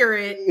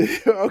accurate.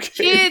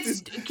 Okay.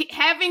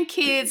 Having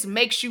kids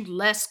makes you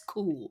less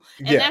cool.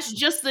 And that's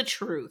just the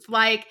truth.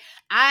 Like,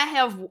 I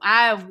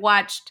have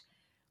watched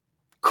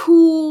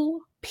cool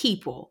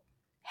people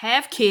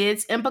have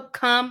kids and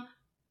become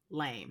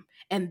lame.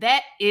 And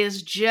that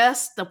is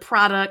just the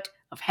product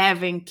of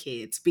having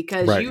kids,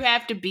 because you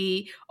have to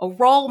be a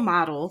role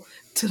model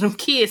to them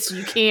kids. So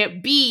you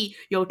can't be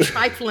your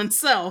trifling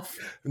self.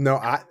 No,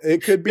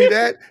 it could be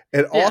that.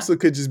 It also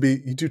could just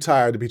be you too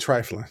tired to be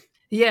trifling.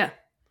 Yeah.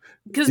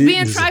 Because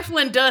being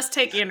trifling does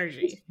take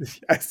energy.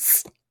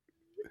 Yes.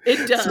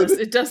 It does.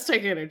 It does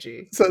take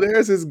energy. So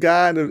there's this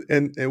guy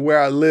in where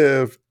I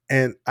live,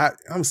 And I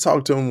was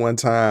talking to him one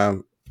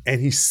time, and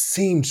he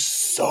seemed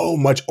so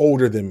much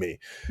older than me.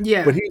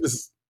 Yeah. But he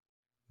was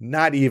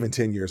not even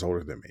 10 years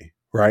older than me,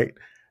 right?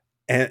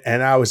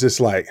 And I was just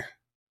like,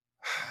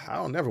 I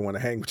don't never want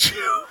to hang with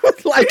you.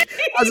 Like,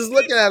 I was just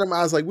looking at him.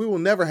 I was like, we will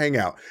never hang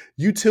out.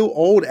 You too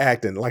old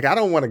acting. Like, I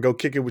don't want to go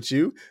kick it with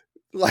you.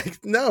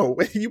 Like, no,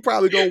 you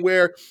probably gonna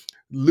wear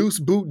loose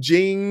boot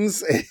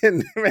jeans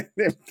and a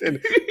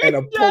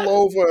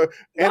pullover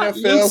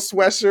NFL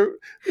sweatshirt.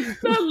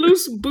 Not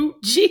loose boot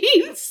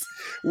jeans.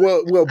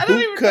 Well,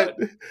 boot cut.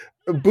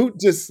 Boot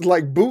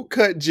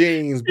cut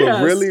jeans,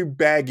 but really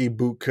baggy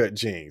boot cut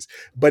jeans.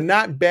 But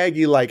not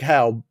baggy like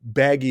how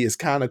baggy is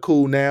kind of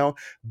cool now.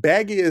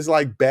 Baggy is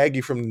like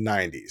baggy from the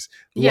 90s.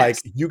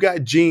 Yes. Like you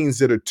got jeans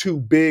that are too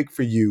big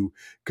for you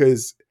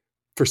because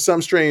for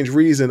some strange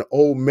reason,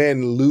 old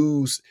men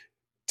lose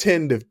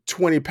 10 to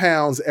 20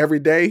 pounds every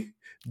day.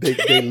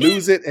 They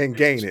lose it and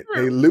gain it.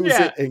 They lose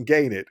it and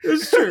gain it.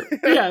 It's true.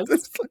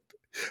 Yes.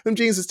 Them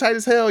jeans is tight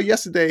as hell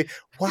yesterday.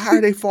 Why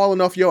are they falling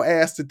off your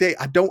ass today?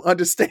 I don't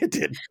understand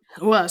it.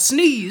 Well, I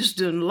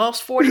sneezed and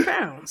lost 40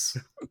 pounds.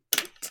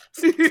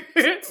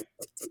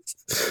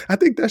 I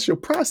think that's your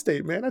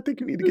prostate, man. I think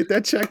you need to get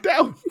that checked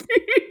out.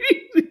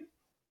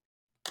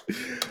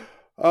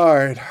 All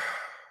right.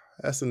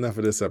 That's enough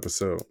of this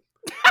episode.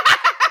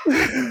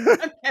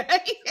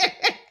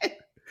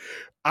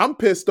 I'm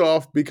pissed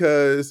off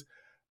because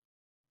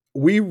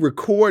we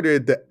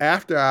recorded the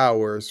after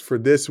hours for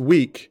this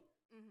week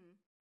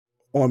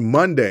on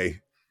Monday,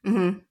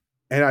 and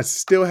I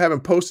still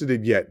haven't posted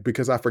it yet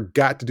because I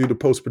forgot to do the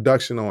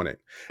post-production on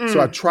it.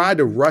 So I tried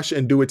to rush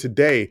and do it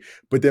today,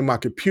 but then my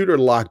computer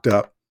locked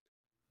up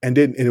and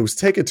it was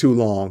taking too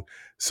long.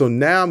 So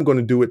now I'm going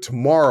to do it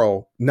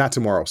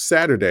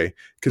Saturday,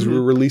 because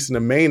we're releasing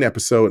a main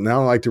episode, and I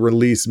don't like to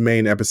release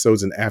main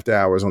episodes and after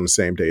hours on the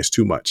same day. It's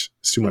too much.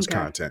 It's too much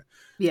content.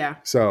 Yeah.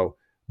 So,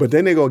 but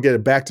then they're going to get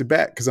it back to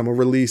back because I'm going to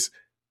release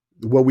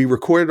what we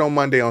recorded on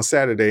Monday on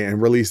Saturday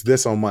and release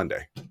this on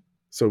Monday.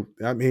 So,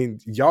 I mean,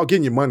 y'all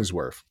getting your money's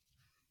worth.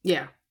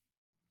 Yeah.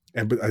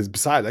 And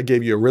besides, I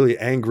gave you a really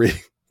angry,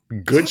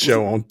 good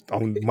show on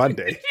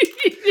Monday.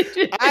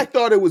 I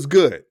thought it was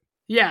good.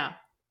 Yeah.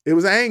 It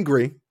was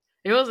angry.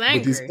 It was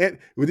angry.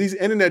 With these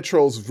internet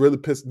trolls,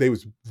 they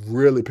was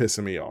really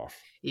pissing me off.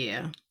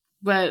 Yeah.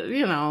 But,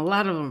 a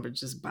lot of them are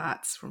just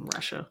bots from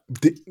Russia.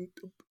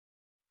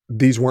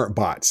 These weren't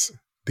bots.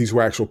 These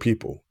were actual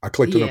people. I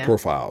clicked on their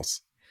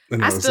profiles.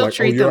 And I still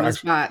treat them as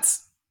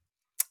bots.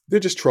 They're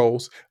just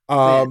trolls.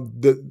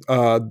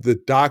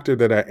 The doctor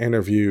that I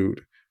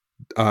interviewed,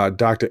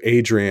 Dr.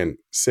 Adrian,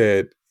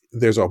 said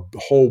there's a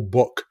whole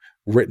book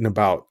written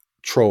about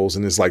trolls,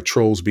 and it's like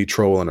trolls be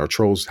trolling or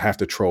trolls have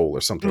to troll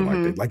or something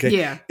like that. Like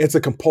it's a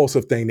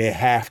compulsive thing. They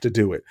have to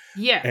do it.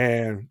 Yeah.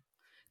 And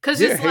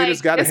because it's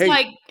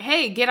like,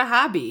 hey, get a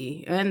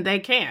hobby, and they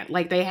can't.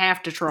 Like they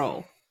have to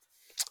troll.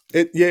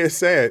 It's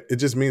sad. It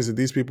just means that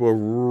these people are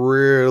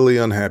really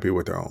unhappy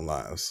with their own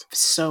lives.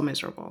 So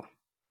miserable.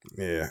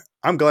 Yeah.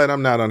 I'm glad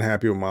I'm not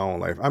unhappy with my own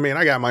life. I mean,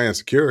 I got my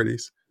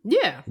insecurities.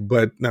 Yeah.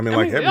 But I mean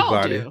like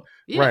everybody.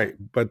 Yeah. Right.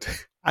 But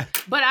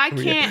I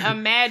can't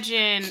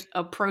imagine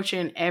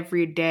approaching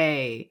every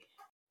day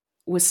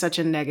with such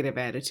a negative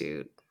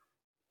attitude.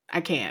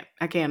 I can't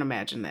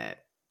imagine that.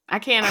 I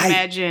can't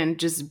imagine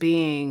just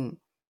being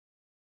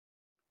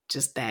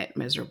just that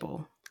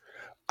miserable.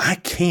 I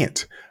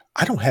can't.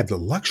 I don't have the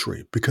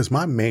luxury because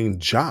my main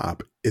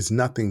job is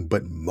nothing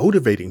but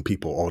motivating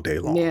people all day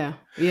long. Yeah,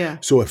 yeah.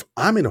 So if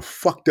I'm in a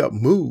fucked up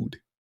mood,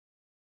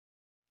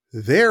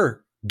 they're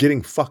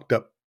getting fucked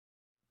up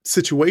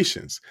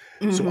situations.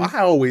 So I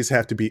always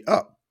have to be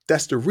up.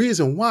 That's the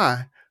reason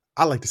why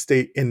I like to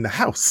stay in the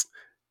house.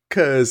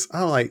 Because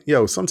I'm like,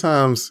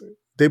 sometimes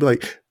they be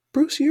like,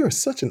 Bruce, you're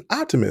such an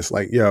optimist.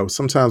 Like,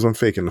 sometimes I'm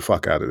faking the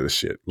fuck out of this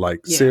shit. Like,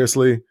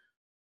 seriously,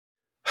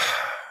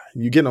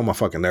 you're getting on my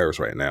fucking nerves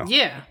right now.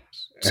 Yeah.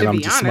 And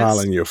I'm just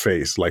smiling in your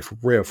face, like for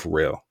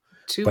real.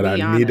 But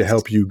I need to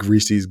help you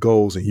reach these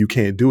goals, and you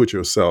can't do it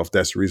yourself.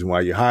 That's the reason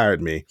why you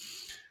hired me.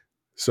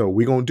 So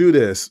we're going to do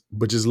this,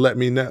 but just let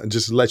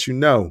you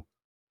know,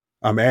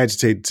 I'm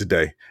agitated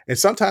today. And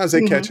sometimes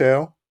they catch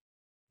hell,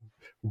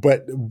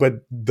 but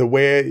the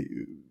way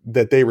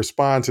that they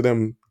respond to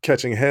them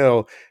catching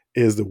hell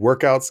is the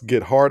workouts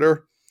get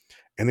harder,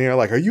 and they're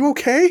like, "Are you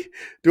okay?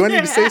 Do I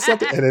need to say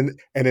something?"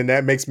 And then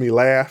that makes me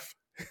laugh.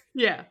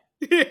 Yeah.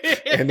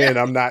 And then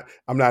I'm not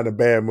in a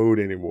bad mood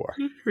anymore.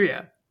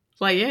 Yeah.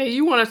 Like, yeah,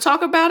 you want to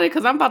talk about it?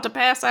 Because I'm about to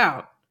pass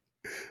out.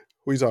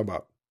 What are you talking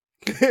about?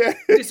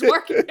 It's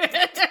working.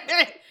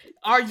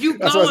 Are you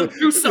going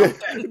through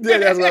something?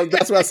 Yeah,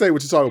 that's what I say.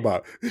 What you talking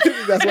about?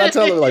 That's what I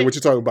tell her. Like, what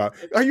you talking about?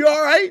 Are you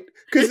all right?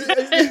 Because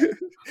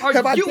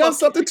have I done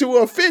something to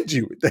offend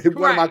you?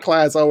 One of my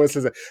clients always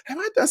says, "Have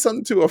I done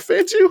something to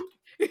offend you?"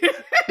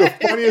 The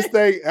funniest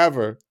thing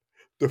ever.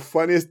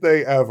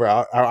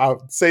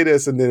 I'll say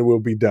this and then we'll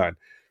be done.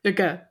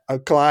 Okay. A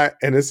client,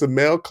 and it's a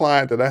male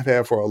client that I've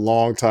had for a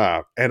long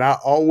time. And I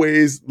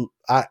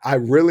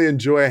really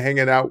enjoy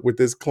hanging out with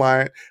this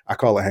client. I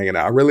call it hanging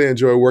out. I really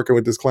enjoy working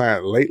with this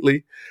client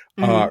lately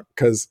Mhm.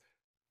 because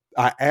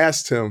I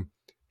asked him,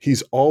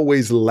 he's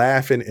always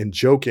laughing and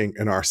joking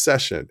in our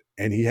session,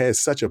 and he has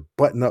such a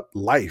button up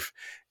life.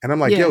 And I'm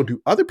like, Yeah. yo, do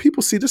other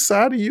people see the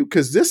side of you?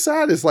 Because this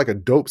side is like a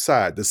dope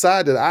side. The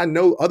side that I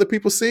know other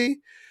people see,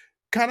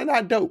 kind of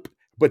not dope.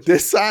 But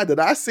this side that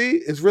I see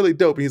is really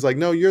dope. And he's like,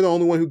 no, you're the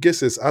only one who gets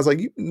this. I was like,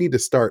 you need to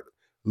start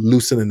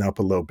loosening up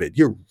a little bit.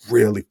 You're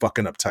really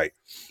fucking uptight.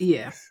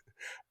 Yeah.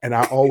 And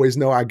I always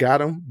know I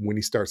got him when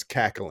he starts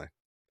cackling.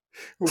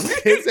 When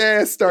his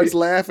ass starts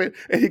laughing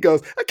and he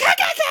goes,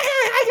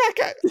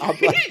 I'm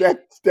like,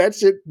 that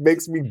shit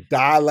makes me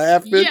die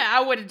laughing. Yeah,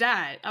 I would have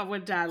died. I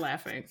would die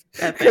laughing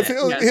at Because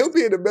that. Yes. he'll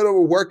be in the middle of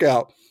a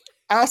workout.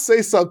 I'll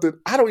say something.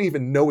 I don't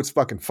even know it's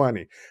fucking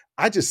funny.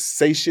 I just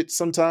say shit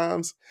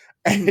sometimes.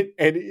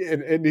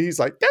 And he's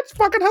like, that's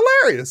fucking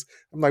hilarious.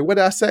 I'm like, what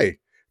did I say?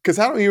 Because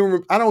I don't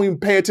even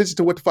pay attention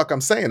to what the fuck I'm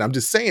saying. I'm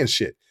just saying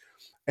shit.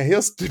 And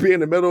he'll be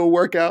in the middle of a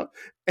workout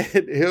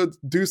and he'll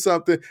do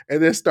something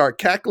and then start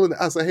cackling.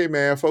 I say, hey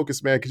man,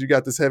 focus, man, because you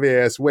got this heavy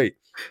ass weight.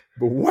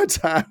 But one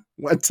time,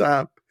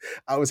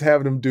 I was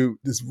having him do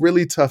this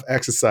really tough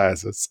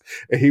exercises.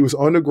 And he was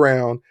on the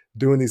ground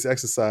doing these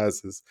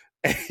exercises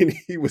and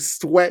he was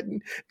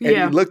sweating. And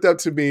he looked up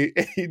to me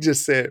and he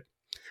just said,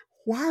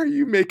 why are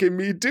you making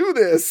me do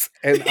this?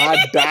 And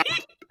I died.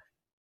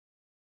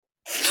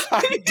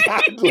 I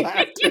died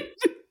laughing.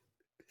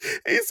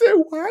 He said,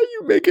 why are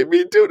you making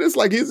me do this?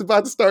 Like he's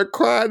about to start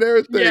crying and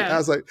everything. Yeah. I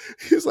was like,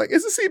 he was like,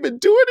 is this even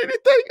doing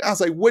anything? I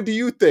was like, what do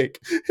you think?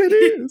 It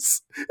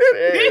is.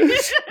 It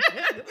is.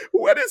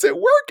 What is it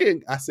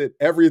working? I said,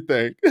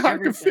 everything. I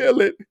can feel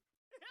it.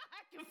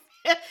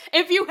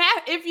 If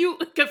you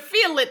can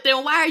feel it,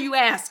 then why are you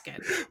asking?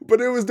 But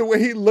it was the way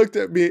he looked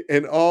at me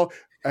and all.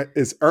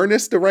 Is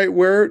earnest the right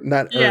word?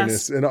 Not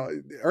earnest. And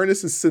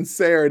earnest is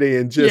sincerity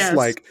and just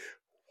like,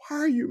 why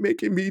are you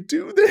making me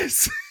do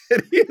this?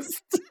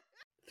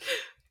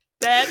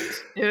 That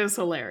is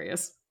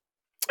hilarious.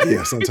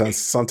 Yeah,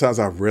 sometimes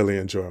I really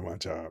enjoy my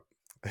job.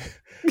 All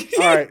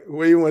right,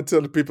 what do you want to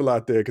tell the people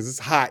out there? Because it's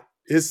hot.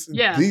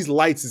 These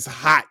lights is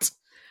hot.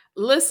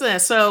 Listen,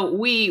 so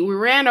we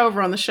ran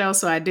over on the show,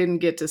 so I didn't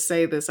get to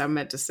say this. I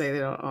meant to say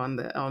it on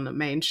the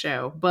main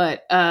show,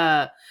 but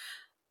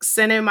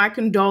sending my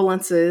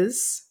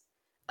condolences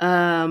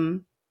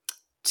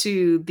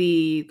to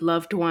the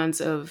loved ones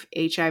of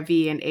HIV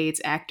and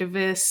AIDS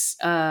activists.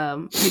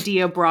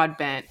 Medea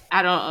Broadbent.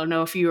 I don't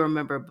know if you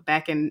remember, but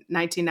back in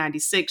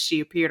 1996, she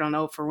appeared on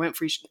Oprah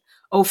Winfrey.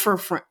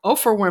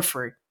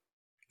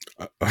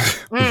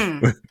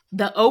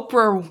 The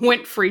Oprah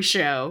Winfrey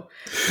Show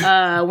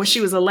when she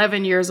was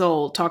 11 years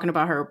old, talking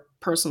about her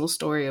personal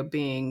story of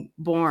being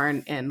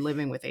born and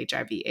living with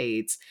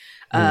HIV/AIDS.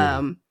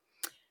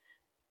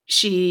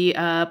 She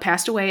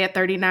passed away at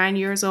 39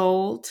 years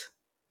old,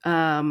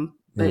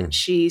 but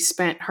she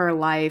spent her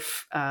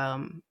life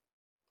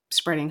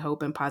spreading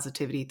hope and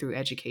positivity through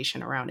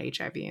education around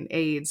HIV and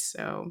AIDS.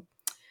 So,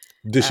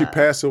 did she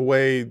pass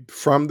away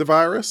from the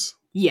virus?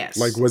 Yes.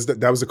 Like, was that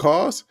was the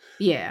cause?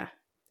 Yeah.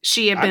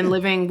 She had been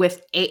living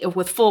with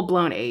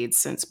full-blown AIDS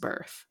since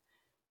birth.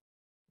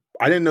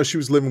 I didn't know she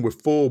was living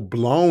with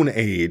full-blown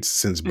AIDS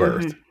since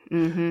birth.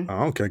 Oh,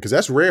 okay, because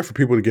that's rare for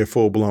people to get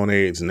full-blown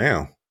AIDS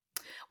now.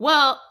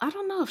 Well, I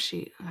don't know if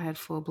she had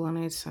full-blown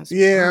AIDS since birth.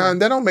 Yeah,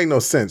 that don't make no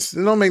sense.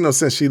 It don't make no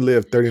sense she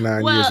lived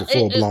 39 years with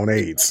full-blown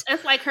AIDS.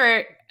 It's like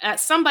her,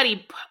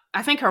 somebody,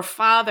 I think her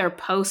father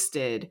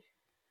posted,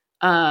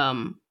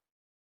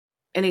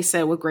 and he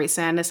said, with great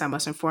sadness, I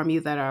must inform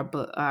you that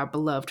our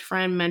beloved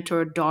friend,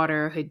 mentor,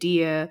 daughter,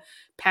 Hadiyah,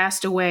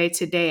 passed away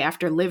today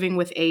after living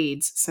with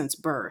AIDS since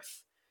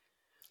birth.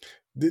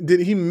 Did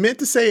he meant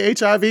to say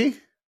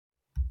HIV?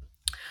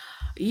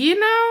 You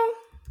know,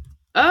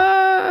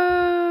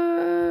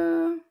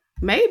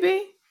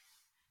 maybe.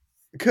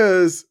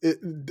 Because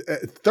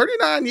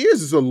 39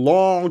 years is a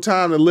long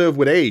time to live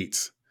with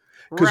AIDS.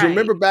 Because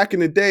remember back in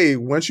the day,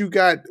 once you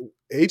got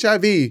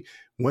HIV,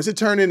 once it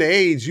turned into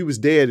AIDS, you was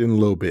dead in a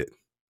little bit.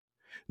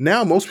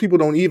 Now, most people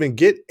don't even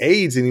get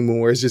AIDS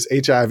anymore. It's just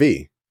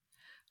HIV.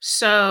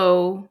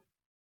 So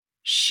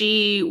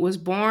she was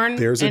born.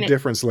 There's a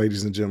difference,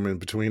 ladies and gentlemen,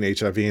 between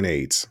HIV and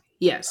AIDS.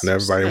 Yes. And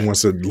everybody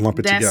wants to lump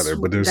it together,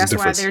 but there's a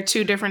difference. That's why they're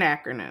two different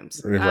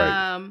acronyms.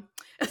 Right.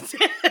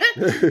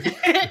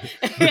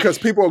 because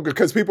people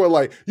are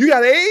like, you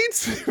got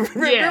AIDS?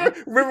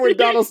 remember when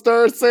Donald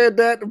Stern said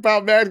that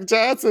about Magic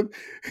Johnson?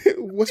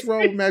 What's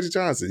wrong with Magic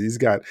Johnson? He's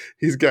got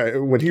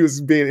when he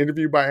was being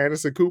interviewed by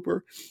Anderson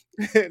Cooper.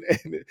 and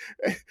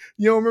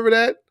you don't remember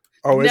that?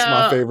 Oh, it's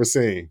my favorite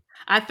scene.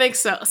 I think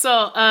so.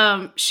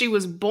 So she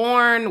was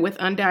born with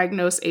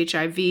undiagnosed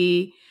HIV.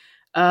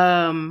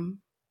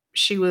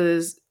 She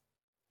was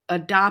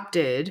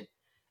adopted,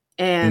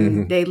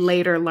 and they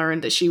later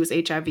learned that she was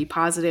HIV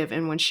positive.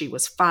 And when she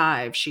was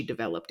 5, she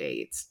developed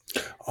AIDS.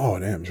 Oh,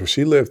 damn. So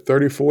she lived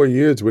 34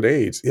 years with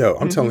AIDS. Yo,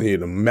 I'm telling you,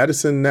 the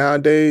medicine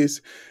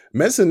nowadays,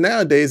 Medicine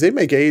nowadays, they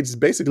make AIDS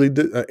basically,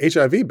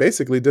 HIV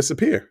basically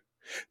disappear.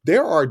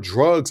 There are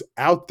drugs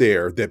out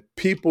there that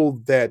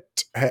people that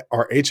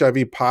are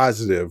HIV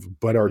positive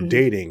but are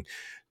dating,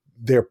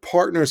 their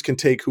partners can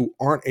take who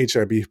aren't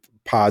HIV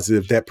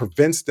positive that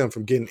prevents them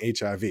from getting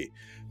HIV.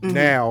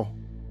 Now,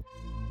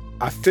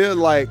 I feel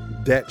like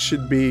that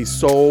should be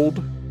sold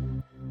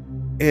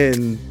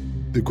in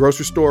the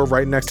grocery store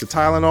right next to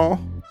Tylenol,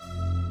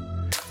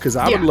 because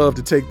I would love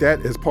to take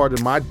that as part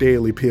of my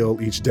daily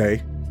pill each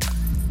day.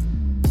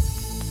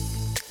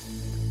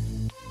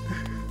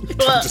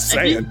 I'm just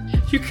saying.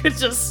 You could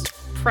just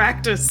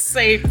practice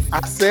safe.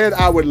 I said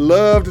I would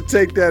love to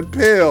take that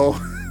pill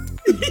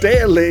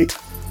daily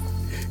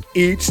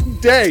each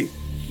day.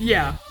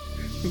 Yeah.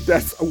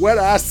 That's what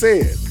I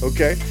said,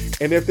 okay?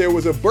 And if there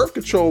was a birth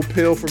control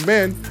pill for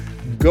men,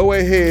 go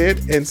ahead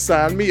and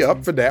sign me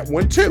up for that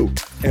one too,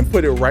 and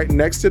put it right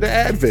next to the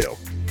Advil.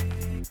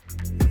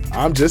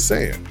 I'm just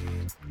saying.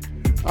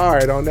 All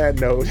right, on that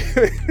note,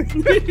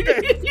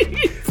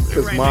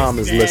 because right Mom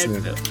is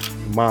listening.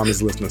 Advil. Mom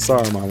is listening.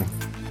 Sorry, Mama.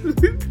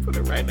 Put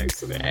it right next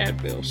to the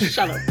Advil.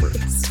 Shut up,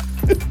 Bruce.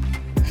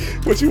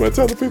 What you want to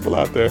tell the people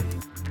out there?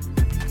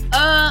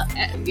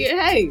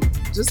 Yeah, hey,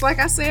 just like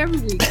I say every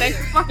week, thanks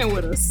for fucking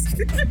with us.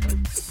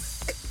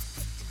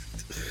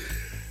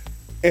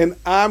 And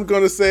I'm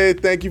going to say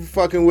thank you for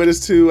fucking with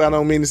us too. I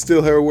don't mean to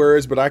steal her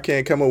words, but I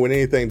can't come up with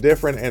anything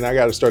different, and I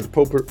got to start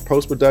the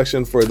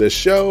post-production for the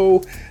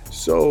show.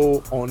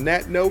 So on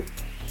that note,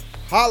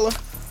 holla.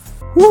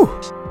 Woo!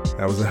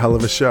 That was a hell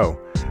of a show.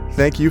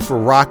 Thank you for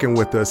rocking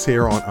with us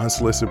here on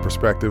Unsolicited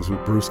Perspectives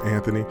with Bruce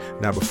Anthony.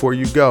 Now, before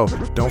you go,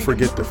 don't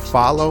forget to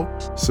follow,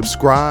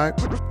 subscribe,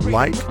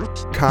 like,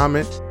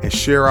 comment, and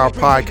share our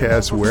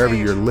podcast wherever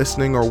you're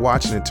listening or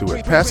watching it to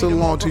it. Pass it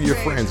along to your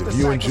friends. If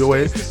you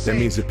enjoy it, that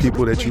means the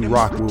people that you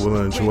rock will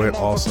enjoy it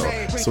also.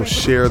 So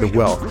share the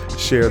wealth,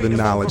 share the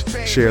knowledge,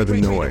 share the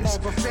noise.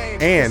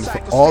 And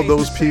for all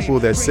those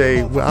people that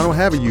say, well, I don't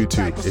have a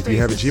YouTube. If you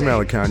have a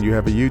Gmail account, you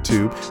have a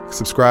YouTube.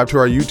 Subscribe to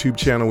our YouTube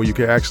channel where you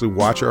can actually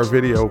watch our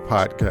video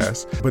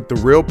podcast. But the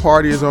real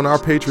party is on our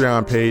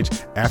Patreon page,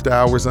 After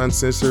Hours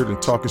Uncensored and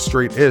Talking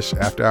Straight-ish.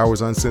 After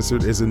Hours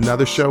Uncensored is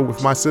another show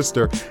with my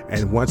sister.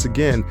 And once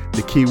again,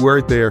 the key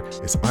word there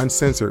is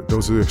uncensored.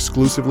 Those are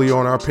exclusively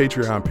on our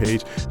Patreon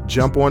page.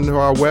 Jump onto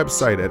our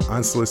website at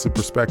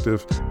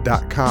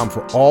unsolicitedperspective.com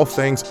for all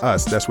things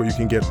us. That's where you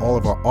can get all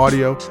of our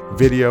audio,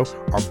 video,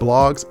 our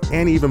blogs,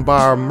 and even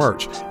buy our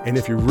merch. And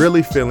if you're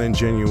really feeling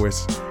genuine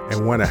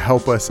and want to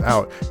help us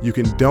out, you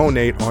can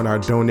donate on our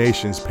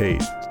donations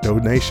page.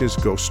 Donations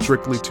go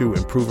strictly to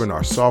improving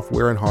our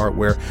software and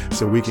hardware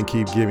so we can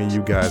keep giving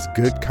you guys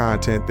good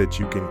content that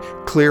you can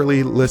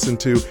clearly listen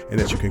to and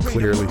that you can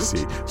clearly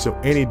see. So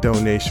any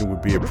donation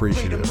would be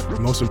appreciative.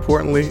 Most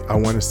importantly, I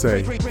want to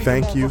say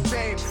thank you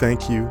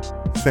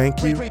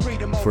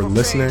for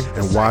listening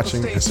and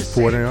watching and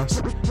supporting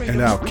us.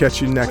 And I'll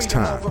catch you next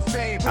time.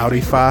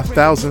 Audi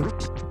 5000.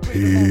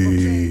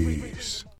 Peace.